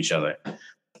close to each other.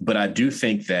 But I do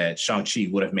think that Shang-Chi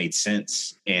would have made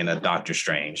sense in a Doctor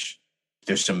Strange.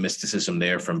 There's some mysticism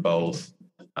there from both.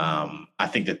 I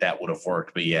think that would have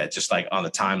worked. But yeah, just like on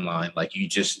the timeline, like you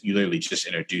literally just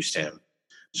introduced him.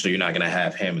 So you're not going to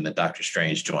have him in the Doctor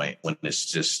Strange joint when it's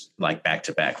just like back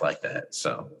to back like that.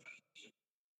 So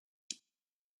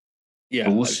yeah,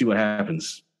 but we'll see what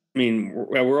happens. I mean,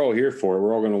 we're all here for it.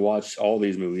 We're all going to watch all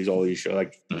these movies, all these shows.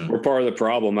 Like we're part of the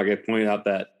problem. Like I pointed out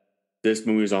that this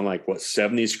movie is on like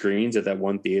 70 screens at that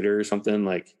one theater or something.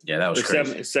 Like yeah, that was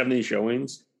crazy. 70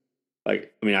 showings.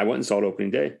 Like, I mean, I went and saw it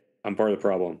opening day. I'm part of the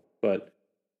problem, but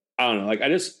I don't know. Like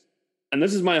and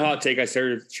this is my hot take. I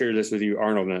shared this with you,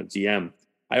 Arnold, in a DM.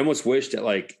 I almost wish that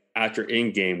like after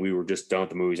Endgame, we were just done with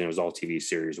the movies and it was all TV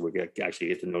series. We could actually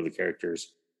get to know the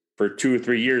characters for 2 or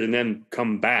 3 years and then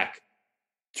come back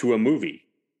to a movie.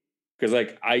 Because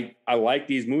like I like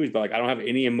these movies, but like I don't have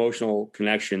any emotional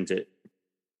connection to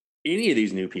any of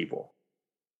these new people.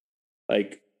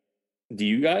 Like, do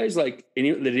you guys like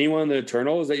did anyone in the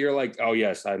Eternals that you're like, oh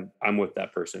yes, I'm with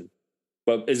that person?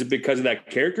 But is it because of that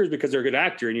character? Is it because they're a good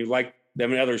actor and you like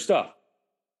them and other stuff?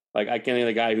 Like I can't think of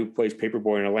the guy who plays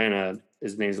Paperboy in Atlanta.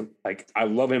 His name's like I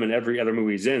love him in every other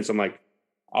movie he's in. So I'm like,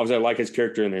 obviously I like his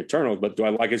character in the Eternals, but do I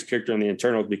like his character in the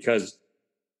Eternals because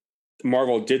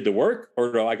Marvel did the work,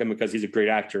 or do I like him because he's a great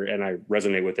actor and I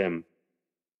resonate with him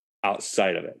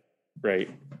outside of it? Right?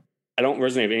 I don't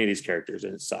resonate with any of these characters,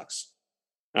 and it sucks.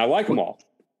 And I like them all.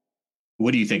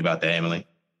 What do you think about that, Emily?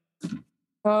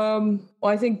 Well,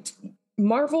 I think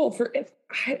Marvel,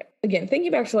 again,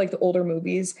 thinking back to like the older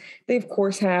movies, they of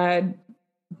course had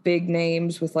big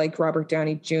names with like Robert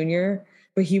Downey Jr.,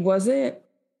 but he wasn't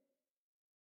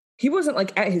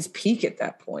like at his peak at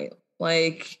that point.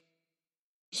 Like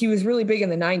he was really big in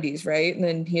the 90s, right? And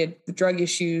then he had the drug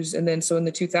issues. And then so in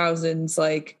the 2000s,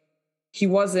 like he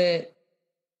wasn't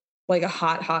like a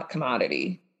hot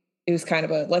commodity. It was kind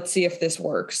of a, let's see if this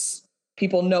works.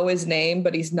 People know his name,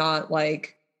 but he's not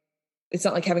like, it's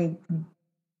not like having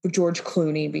George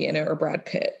Clooney be in it or Brad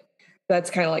Pitt. That's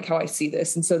kind of like how I see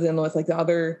this. And so then with like the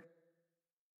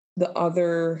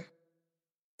other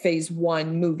phase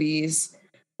 1 movies,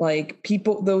 like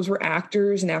people, those were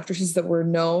actors and actresses that were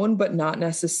known, but not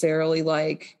necessarily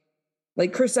like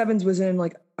Chris Evans was in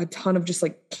like a ton of just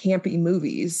like campy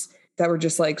movies that were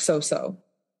just like so.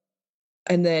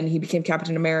 And then he became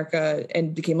Captain America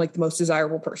and became like the most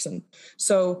desirable person.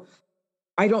 So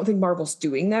I don't think Marvel's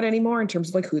doing that anymore in terms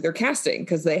of like who they're casting,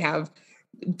 because they have,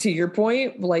 to your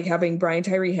point, like having Brian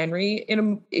Tyree Henry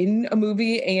in a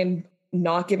movie and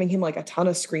not giving him like a ton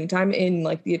of screen time in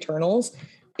like the Eternals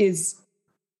is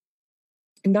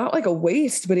not like a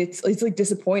waste, but it's like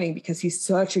disappointing because he's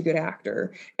such a good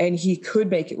actor and he could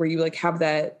make it where you like have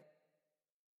that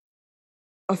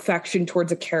affection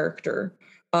towards a character.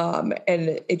 And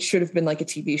it should have been like a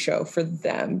TV show for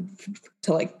them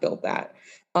to like build that.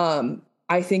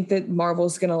 I think that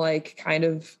Marvel's gonna like kind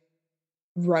of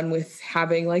run with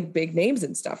having like big names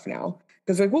and stuff now,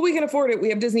 because like, well, we can afford it, we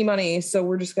have Disney money, so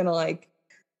we're just gonna like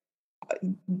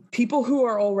people who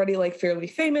are already like fairly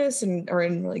famous and are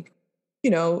in like,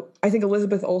 I think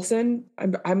Elizabeth Olsen,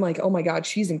 I'm like, oh my God,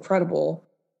 she's incredible.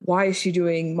 Why is she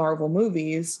doing Marvel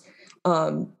movies?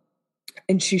 And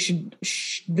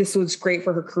this was great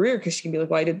for her career, because she can be like,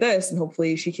 well, I did this, and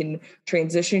hopefully she can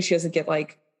transition. She doesn't get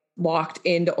like locked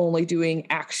into only doing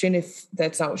action if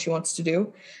that's not what she wants to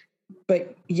do.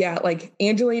 But yeah, like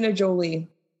Angelina Jolie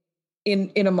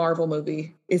in a Marvel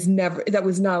movie that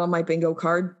was not on my bingo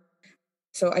card.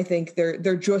 So I think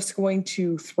they're just going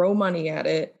to throw money at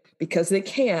it because they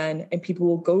can, and people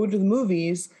will go to the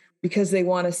movies because they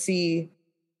want to see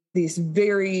these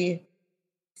very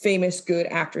famous, good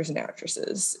actors and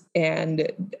actresses. And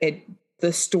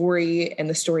the story and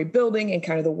the story building and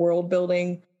kind of the world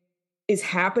building is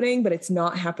happening, but it's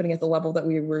not happening at the level that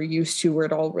we were used to, where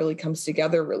it all really comes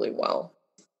together really well.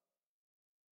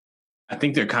 I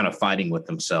think they're kind of fighting with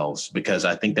themselves, because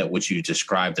I think that what you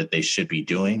described that they should be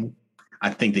doing, I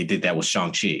think they did that with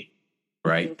Shang-Chi,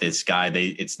 right? Mm-hmm. This guy,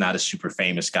 it's not a super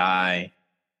famous guy.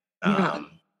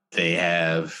 They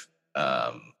have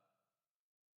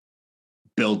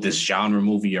built this genre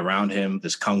movie around him,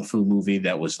 this kung fu movie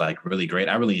that was like really great.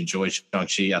 I really enjoyed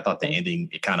Shang-Chi. I thought the ending,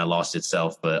 it kind of lost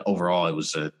itself, but overall it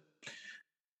was a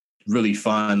really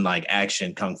fun, like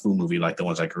action kung fu movie, like the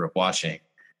ones I grew up watching.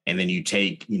 And then you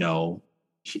take, the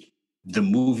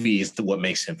movie is what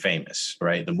makes him famous,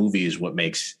 right? The movie is what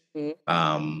makes,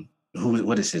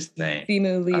 what is his name?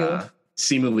 Simu Liu.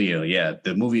 Simu Liu, yeah.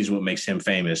 The movie is what makes him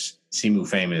famous, Simu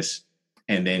famous.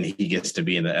 And then he gets to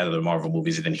be in the other Marvel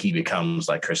movies, and then he becomes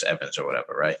like Chris Evans or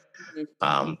whatever, right?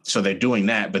 Mm-hmm. So they're doing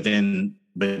that, but then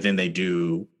they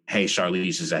do, hey,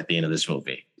 Charlize is at the end of this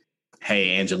movie.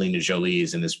 Hey, Angelina Jolie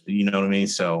is in this, you know what I mean?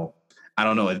 So I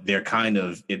don't know. They're kind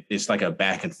of, it's like a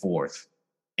back and forth.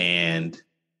 And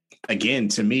again,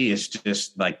 to me, it's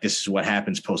just like, this is what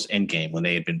happens post Endgame, when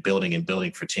they had been building and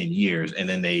building for 10 years, and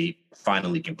then they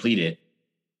finally complete it.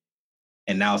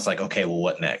 And now it's like, okay, well,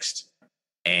 what next?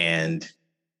 And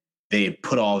they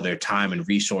put all their time and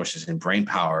resources and brain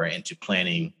power into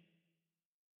planning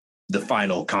the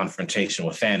final confrontation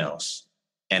with Thanos.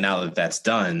 And now that that's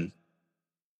done,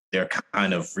 they're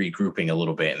kind of regrouping a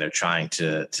little bit, and they're trying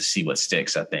to see what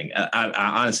sticks, I think. I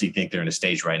honestly think they're in a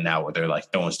stage right now where they're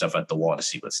like throwing stuff at the wall to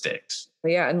see what sticks.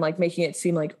 Yeah, and like making it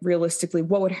seem like realistically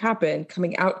what would happen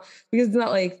coming out, because it's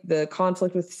not like the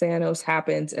conflict with Thanos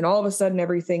happens and all of a sudden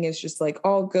everything is just like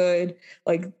all good.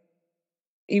 Like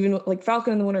even like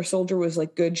Falcon and the Winter Soldier was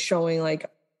like good, showing like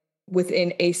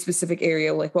within a specific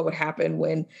area, like what would happen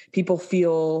when people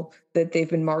feel that they've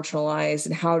been marginalized,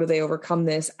 and how do they overcome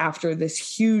this after this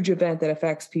huge event that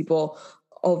affects people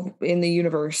all in the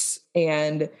universe.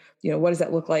 And, what does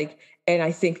that look like? And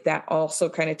I think that also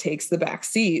kind of takes the back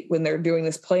seat when they're doing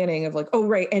this planning of like, oh,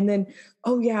 right. And then,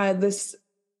 oh yeah, this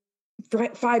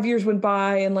 5 years went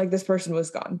by and like this person was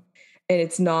gone. And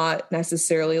it's not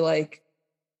necessarily like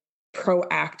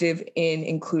proactive in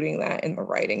including that in the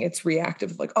writing. It's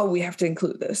reactive, like, oh, we have to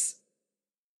include this.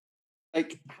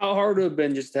 Like, how hard would it have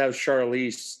been just to have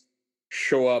Charlize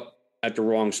show up at the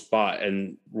wrong spot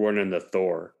and run into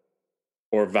Thor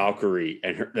or Valkyrie,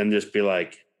 and then just be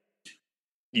like,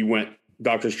 you went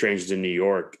Doctor Strange is in New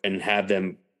York, and have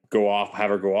them go off, have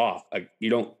her go off. Like, you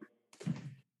don't,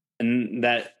 and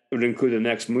that would include the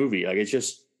next movie. Like, it's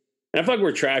just, and I feel like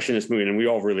we're trashing this movie, and we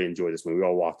all really enjoyed this movie. We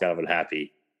all walked out of it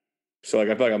happy. So like,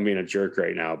 I feel like I'm being a jerk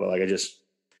right now, but like,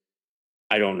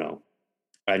 I don't know.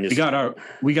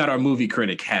 We got our movie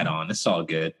critic hat on. It's all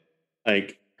good.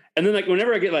 Like, and then like,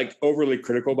 whenever I get like overly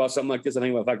critical about something like this, I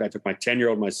think about the fact I took my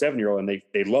 10-year-old, my 7-year-old, and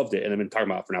they loved it, and they've been talking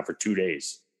about it for 2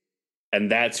 days.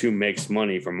 And that's who makes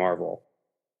money for Marvel.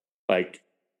 Like,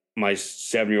 my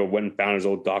 7-year-old went and found his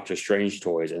old Doctor Strange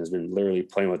toys and has been literally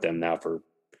playing with them now for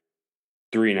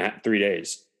 3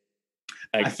 days.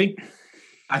 Like,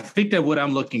 I think that what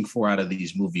I'm looking for out of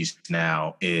these movies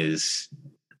now is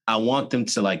I want them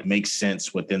to like make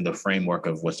sense within the framework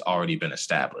of what's already been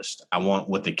established. I want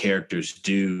what the characters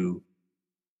do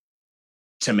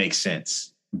to make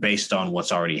sense based on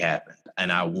what's already happened.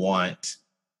 And I want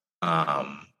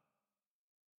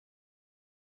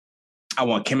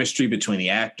chemistry between the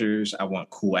actors. I want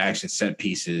cool action set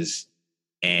pieces.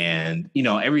 And,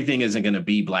 everything isn't going to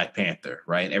be Black Panther,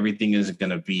 right? Everything isn't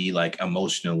going to be like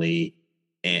emotionally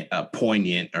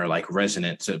poignant or like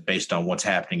resonant based on what's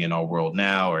happening in our world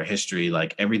now or history.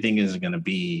 Like, everything isn't going to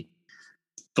be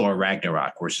Thor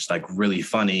Ragnarok, where it's just like really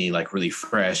funny, like really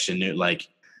fresh, and like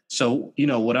so.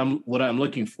 What I'm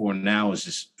looking for now is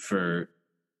just for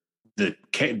the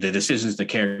decisions the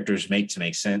characters make to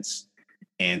make sense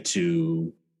and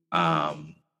to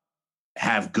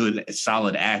have good,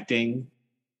 solid acting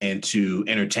and to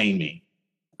entertain me.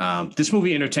 This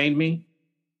movie entertained me.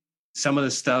 Some of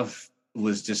the stuff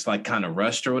was just like kind of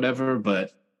rushed or whatever,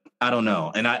 but I don't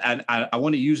know. And I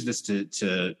want to use this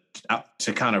to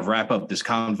kind of wrap up this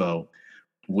convo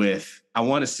with, I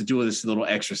want us to do this little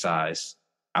exercise.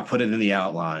 I put it in the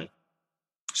outline.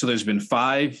 So there's been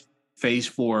 5 Phase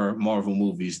 4 Marvel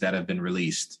movies that have been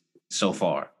released so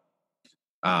far.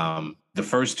 The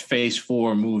first Phase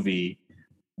 4 movie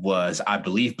was, I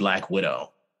believe, Black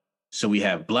Widow. So we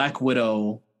have Black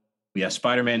Widow, we have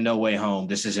Spider-Man No Way Home.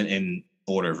 This isn't in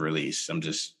order of release. I'm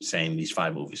just saying these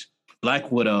 5 movies.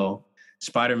 Black Widow,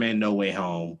 Spider-Man No Way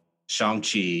Home,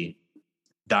 Shang-Chi,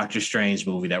 Doctor Strange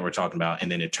movie that we're talking about, and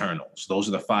then Eternals. Those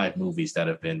are the 5 movies that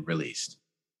have been released.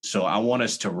 So I want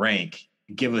us to rank,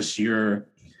 give us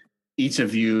each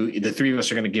of you, the 3 of us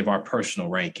are going to give our personal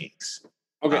rankings.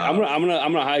 Okay, I'm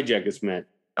gonna hijack this, Matt.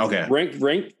 Okay.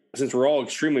 Rank, since we're all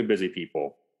extremely busy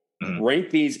people,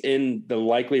 rank these in the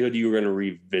likelihood you're going to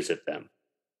revisit them.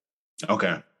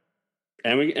 Okay.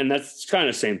 And that's kind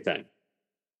of the same thing.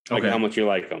 Like how much you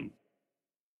like them.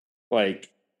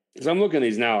 Like, because I'm looking at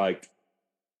these now, like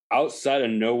outside of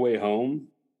No Way Home,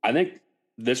 I think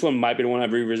this one might be the one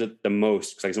I've revisit the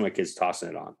most because like some of my kids tossing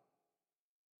it on.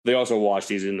 They also watch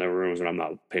these in their rooms when I'm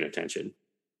not paying attention.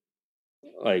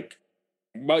 Like,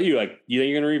 about you, like, you think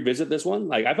you're going to revisit this one?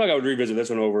 Like, I feel like I would revisit this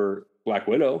one over Black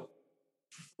Widow.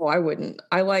 Well, I wouldn't.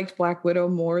 I liked Black Widow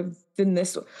more than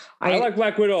this one. I like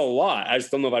Black Widow a lot. I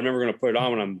just don't know if I'm ever going to put it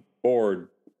on when I'm bored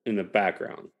in the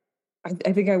background.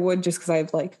 I think I would, just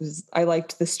because I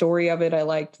liked the story of it. I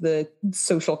liked the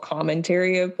social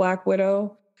commentary of Black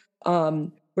Widow.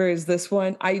 Whereas this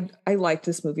one, I liked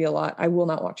this movie a lot. I will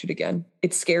not watch it again.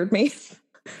 It scared me.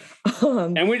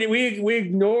 And we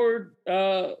ignored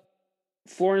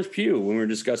Florence Pugh when we were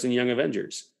discussing Young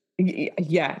Avengers.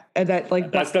 Yeah, and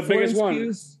that's the biggest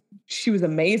one. She was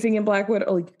amazing in Black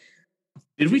Widow. Like,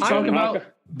 did we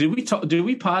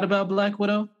pod about Black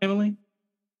Widow, Emily?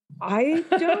 I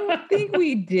don't think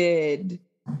we did.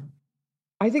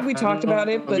 I think we talked about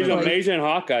it, but she's amazing in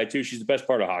Hawkeye too. She's the best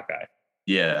part of Hawkeye.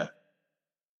 Yeah.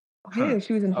 Hey,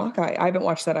 she was in Hawkeye. I haven't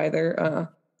watched that either.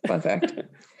 Fun fact.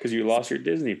 Because you lost your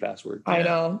Disney password. I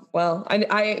know. Well,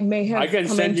 I may have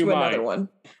come into another one.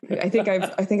 I think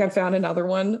I've found another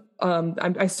one.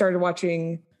 I started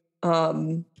watching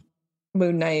Moon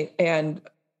Knight, and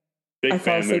I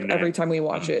fall asleep every time we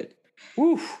watch it.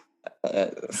 Woof.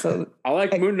 So I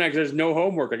like Moon Knight because there's no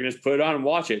homework. I can just put it on and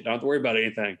watch it. Don't have to worry about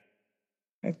anything.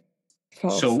 I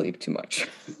fall asleep too much.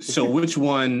 So which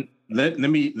one?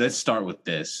 Let's start with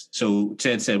this. So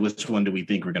Ted said, which one do we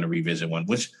think we're going to revisit?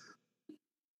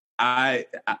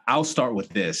 I'll start with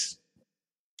this.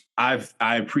 I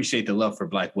appreciate the love for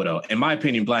Black Widow. In my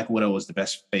opinion, Black Widow was the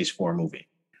best Phase 4 movie.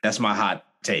 That's my hot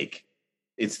take.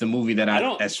 It's the movie that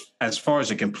as far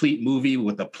as a complete movie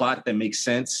with a plot that makes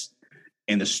sense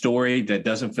and the story that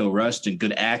doesn't feel rushed and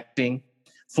good acting,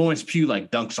 Florence Pugh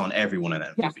like dunks on everyone in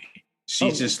that movie.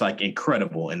 She's just like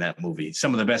incredible in that movie.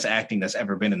 Some of the best acting that's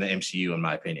ever been in the MCU, in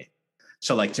my opinion.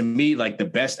 So like to me, like the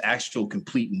best actual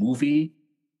complete movie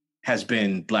has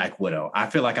been Black Widow. I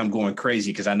feel like I'm going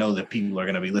crazy because I know that people are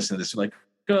going to be listening to this like,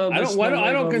 I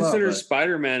don't consider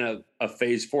Spider-Man a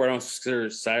Phase 4. I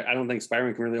don't think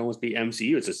Spider-Man can really almost be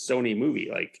MCU. It's a Sony movie.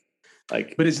 Like,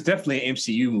 but it's definitely an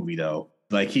MCU movie though.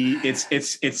 Like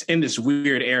it's in this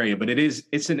weird area, but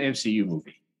it's an MCU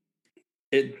movie.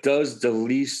 It does the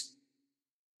least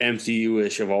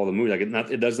MCU-ish of all the movies.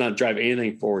 Like it does not drive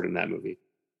anything forward in that movie.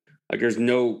 Like there's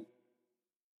no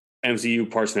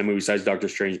MCU parts in that movie besides Doctor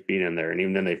Strange being in there, and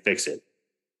even then they fix it.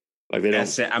 Like they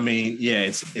don't. I mean, yeah,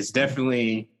 it's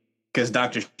definitely because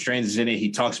Doctor Strange is in it.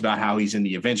 He talks about how he's in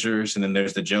the Avengers, and then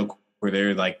there's the joke where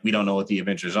they're like, we don't know what the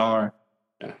Avengers are.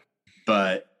 Yeah.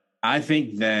 But I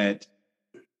think that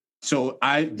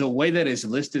the way that it's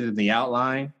listed in the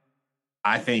outline,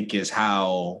 I think is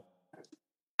how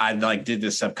I like did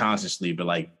this subconsciously, but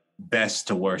like best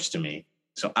to worst to me.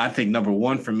 So I think number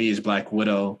 1 for me is Black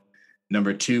Widow.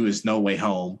 Number 2 is No Way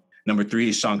Home. Number 3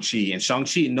 is Shang-Chi. And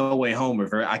Shang-Chi and No Way Home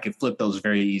I could flip those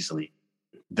very easily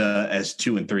as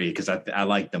 2 and 3 because I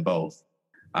like them both.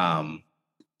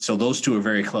 So those 2 are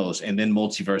very close. And then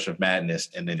Multiverse of Madness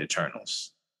and then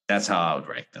Eternals. That's how I would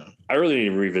rank them. I really need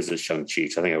to revisit Shang-Chi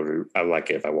because I think I would like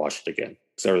it if I watched it again.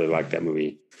 Because I really like that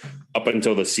movie up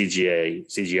until the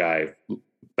CGI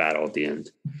battle at the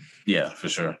end. Yeah, for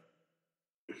sure.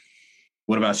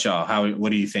 What about y'all?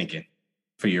 What are you thinking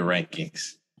for your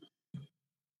rankings?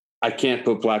 I can't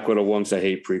put Black Widow once. I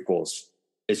hate prequels.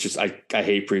 It's just I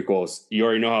hate prequels. You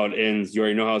already know how it ends. You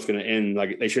already know how it's going to end.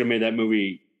 Like they should have made that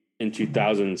movie in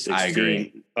 2016. I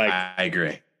agree. Like I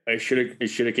agree. it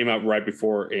should have came out right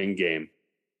before Endgame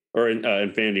or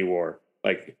Infinity War.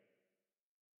 Like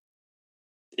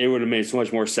it would have made so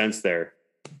much more sense there.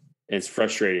 And it's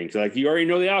frustrating because like you already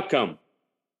know the outcome.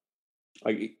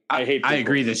 Like I hate. I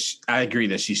agree that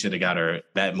she should have got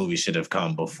that movie should have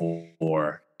come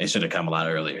before. It should have come a lot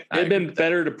earlier. It'd been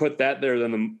better to put that there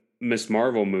than the Miss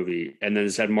Marvel movie, and then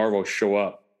just had Marvel show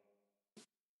up.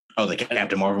 Oh, the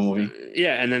Captain Marvel movie.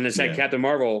 Yeah, and then just had Captain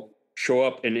Marvel show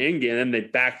up in Endgame, and then they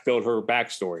backfilled her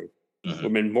backstory. Mm-hmm. Would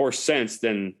have made more sense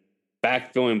than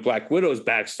backfilling Black Widow's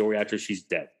backstory after she's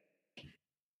dead.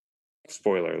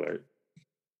 Spoiler alert.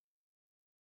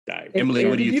 Died. Emily,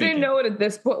 what do you think? You didn't know it at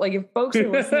this point. Like if folks are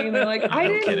listening, they're like, I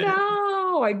didn't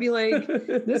know. I'd be like,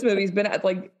 this movie's been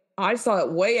like, I saw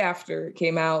it way after it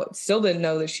came out. Still didn't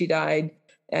know that she died.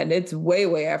 And it's way,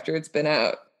 way after it's been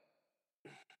out.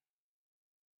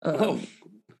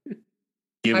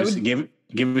 Give us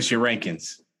your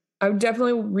rankings. I would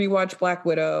definitely rewatch Black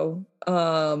Widow.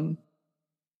 I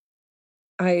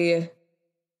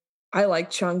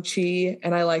like Shang-Chi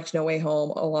and I liked No Way Home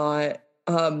a lot.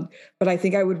 But I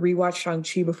think I would rewatch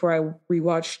Shang-Chi before I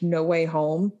rewatched No Way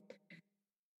Home.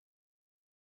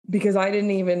 Because I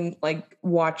didn't even like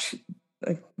watch,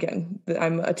 again,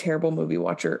 I'm a terrible movie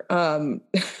watcher.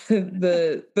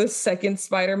 The second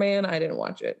Spider-Man, I didn't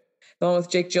watch it. The one with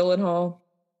Jake Gyllenhaal,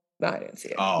 no, I didn't see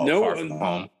it. Oh, Far From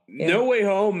Home. Yeah. No Way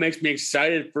Home makes me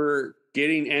excited for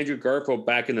getting Andrew Garfield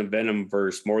back in the Venom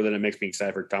verse more than it makes me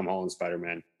excited for Tom Holland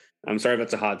Spider-Man. I'm sorry if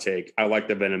that's a hot take. I like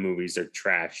the Venom movies. They're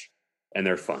trash and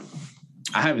they're fun.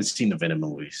 I haven't seen the Venom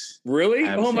movies. Really?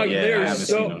 Oh my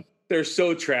God. They're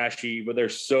so trashy, but they're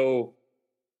so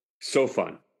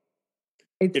fun.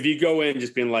 If you go in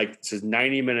just being like, this is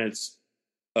 90 minutes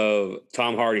of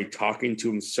Tom Hardy talking to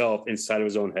himself inside of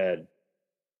his own head.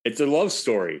 It's a love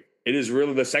story. It is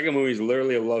really, the second movie is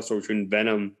literally a love story between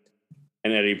Venom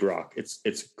and Eddie Brock.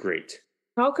 It's great.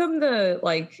 How come the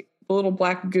little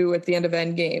black goo at the end of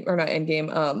Endgame, or not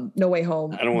Endgame, No Way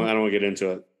Home? I don't want to get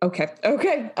into it. Okay.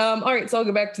 All right. So I'll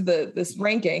go back to this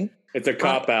ranking. It's a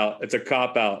cop out. It's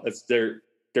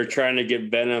they're trying to get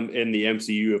Venom in the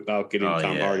MCU without getting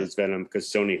Tom Hardy's Venom because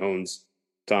Sony owns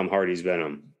Tom Hardy's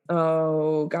Venom.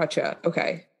 Oh, gotcha.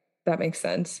 Okay. That makes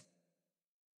sense.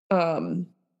 So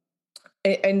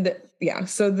then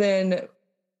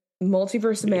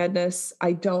Multiverse of Madness,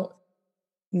 they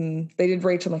did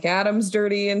Rachel McAdams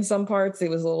dirty in some parts. It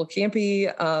was a little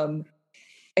campy.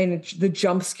 And the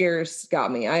jump scares got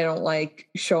me. I don't like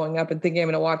showing up and thinking I'm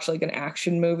going to watch like an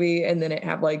action movie and then it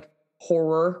have like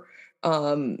horror.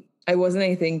 I wasn't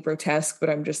anything grotesque, but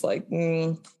I'm just like,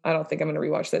 I don't think I'm going to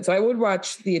rewatch that. So I would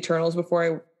watch The Eternals before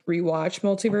I rewatch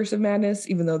Multiverse of Madness,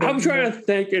 even though I'm trying to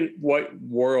think in what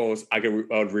worlds I would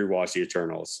rewatch The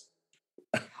Eternals.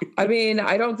 I mean,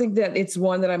 I don't think that it's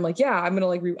one that I'm like, yeah, I'm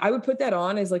going to I would put that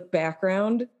on as like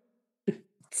background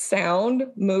sound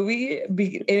movie, and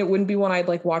it wouldn't be one I'd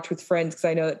like watch with friends because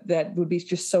I know that would be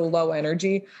just so low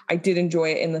energy. I did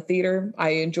enjoy it in the theater.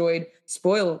 I enjoyed,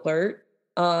 spoiler alert,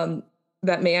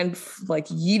 that man like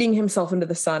yeeting himself into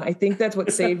the sun. I think that's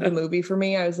what saved the movie for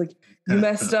me. I was like, you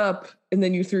messed up and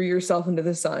then you threw yourself into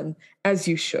the sun, as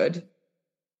you should.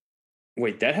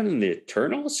 Wait, that happened in The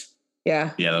Eternals?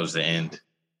 Yeah, that was the end.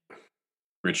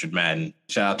 Richard Madden.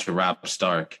 Shout out to Rob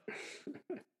Stark.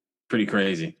 Pretty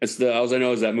crazy. All I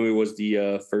know is that movie was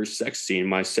the first sex scene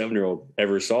my 7-year-old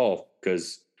ever saw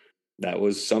because that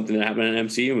was something that happened in an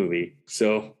MCU movie.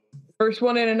 So first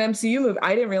one in an MCU movie.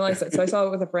 I didn't realize that. So I saw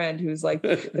it with a friend who's like,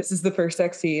 this is the first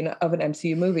sex scene of an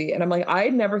MCU movie. And I'm like, I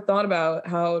never thought about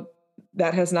how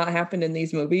that has not happened in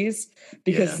these movies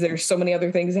because there's so many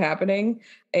other things happening.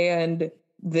 And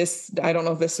this, I don't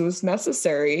know if this was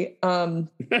necessary. That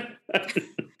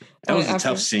was a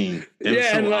tough scene. It was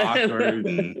so awkward.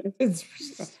 And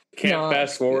can't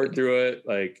fast forward through it.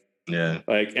 My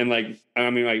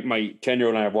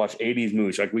 10-year-old and I have watched 80s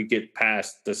movies. Like we get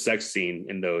past the sex scene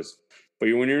in those.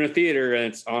 But when you're in a theater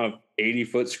and it's on a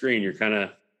 80-foot screen, you're just kind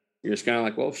of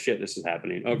like, well, shit, this is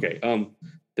happening. Okay.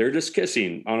 They're just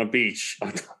kissing on a beach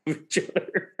on top of each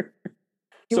other.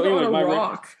 On a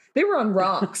rock. They were on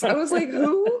rocks. I was like,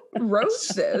 who wrote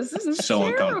this? This is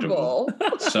so terrible.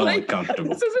 Uncomfortable. So uncomfortable.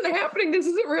 This isn't happening. This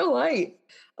isn't real life.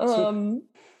 So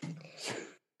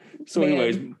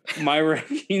anyways, my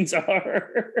rankings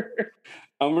are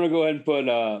I'm going to go ahead and put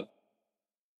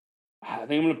I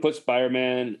think I'm going to put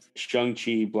Spider-Man,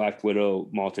 Shang-Chi, Black Widow,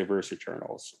 Multiverse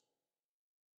Eternals.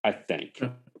 I think.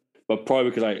 But probably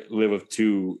because I live with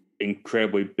two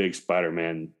incredibly big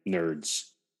Spider-Man nerds.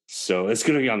 So it's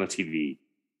going to be on the TV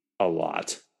a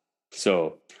lot.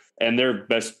 So, and their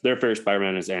favorite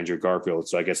Spider-Man is Andrew Garfield.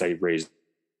 So I guess I raised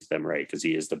them right because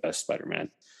he is the best Spider-Man.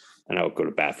 And I would go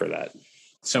to bat for that.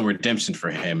 Some redemption for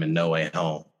him in No Way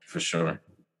Home, for sure.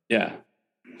 Yeah.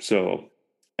 So,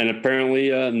 and apparently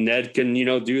Ned can,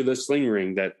 do the sling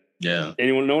ring that no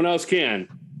one else can,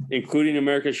 including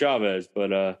America Chavez,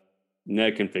 but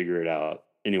Ned can figure it out.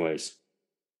 Anyways.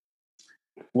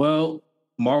 Well,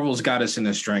 Marvel's got us in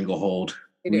a stranglehold.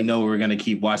 We know we're going to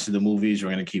keep watching the movies.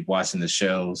 We're going to keep watching the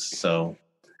shows. So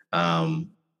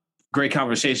great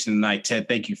conversation tonight, Ted.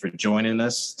 Thank you for joining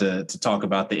us to talk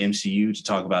about the MCU, to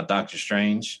talk about Doctor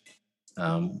Strange.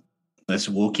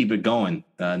 We'll keep it going.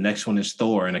 Next one is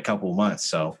Thor in a couple of months.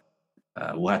 So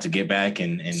we'll have to get back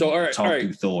and talk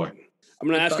through Thor. I'm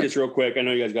going to ask you this real quick. I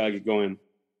know you guys got to get going.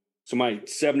 So my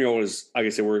 7-year-old is, like I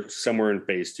said, we're somewhere in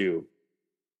phase 2.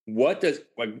 What does,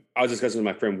 I was discussing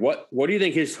with my friend, what do you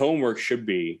think his homework should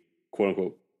be, quote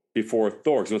unquote, before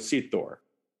Thor? Because let's see Thor.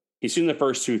 He's seen the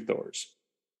first 2 Thors.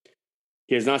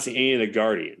 He has not seen any of the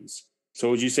Guardians. So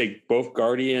would you say both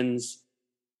Guardians,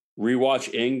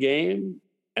 rewatch Endgame,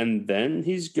 and then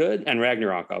he's good? And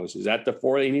Ragnarok, obviously. Is that the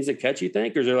 4 that he needs to catch, you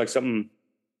think? Or is there like something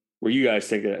where you guys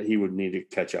think that he would need to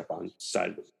catch up on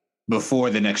side? Before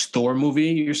the next Thor movie,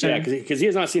 you're saying? Yeah, because he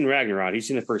has not seen Ragnarok. He's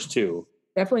seen the first 2.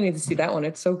 Definitely need to see that one.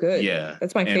 It's so good. Yeah.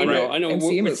 That's my favorite I know,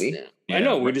 MCU movie. Yeah. I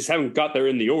know. We just haven't got there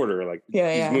in the order. Like,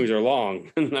 these movies are long.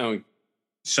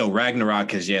 So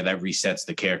Ragnarok is, that resets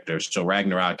the characters. So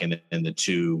Ragnarok and the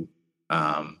 2,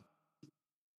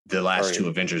 the last 2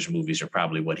 Avengers movies are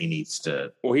probably what he needs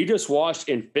to. Well, he just watched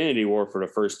Infinity War for the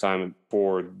first time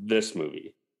for this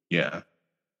movie. Yeah.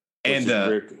 And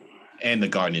the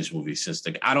Guardians movie, since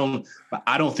I don't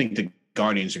think the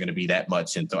Guardians are going to be that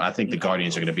much in Thor. I think the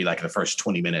Guardians are going to be like the first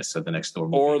 20 minutes of the next Thor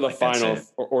movie. Or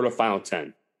the final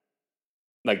 10.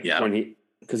 When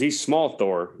because he's small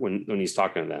Thor when he's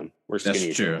talking to them. We're skinny.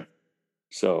 That's true.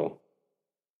 So,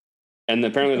 and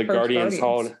apparently the Guardians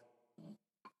called.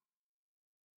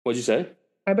 What'd you say?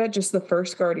 I bet just the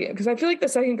first Guardian, because I feel like the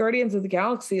second Guardians of the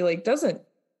Galaxy doesn't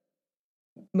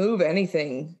move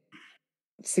anything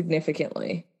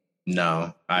significantly.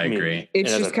 No, I agree.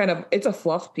 It's just it's a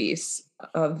fluff piece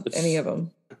of any of them.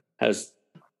 Has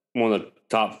one of the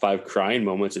top 5 crying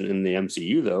moments in the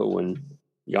MCU, though, when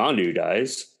Yondu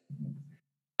dies.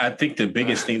 I think the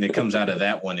biggest thing that comes out of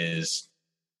that one is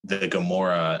the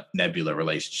Gamora Nebula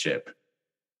relationship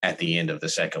at the end of the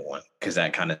second one, because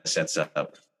that kind of sets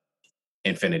up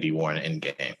Infinity War and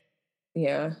Endgame.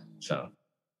 Yeah. So.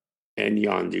 And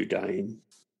Yondu dying.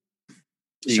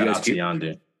 Shout out to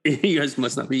Yondu. You guys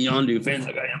must not be Yondu fans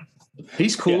like I am.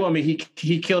 He's cool. Yeah. I mean,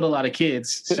 he killed a lot of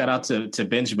kids. Shout out to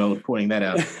Benjamin pointing that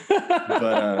out.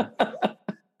 But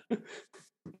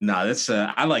no, that's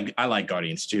I like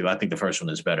Guardians too. I think the first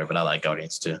one is better, but I like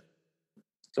Guardians too.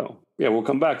 So yeah, we'll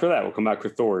come back for that. We'll come back for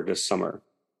Thor this summer.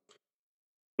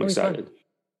 I'm excited.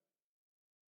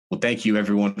 Well, thank you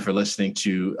everyone for listening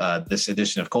to this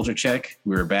edition of Culture Check.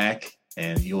 We're back,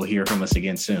 and you'll hear from us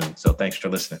again soon. So thanks for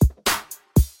listening.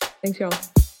 Thanks, y'all.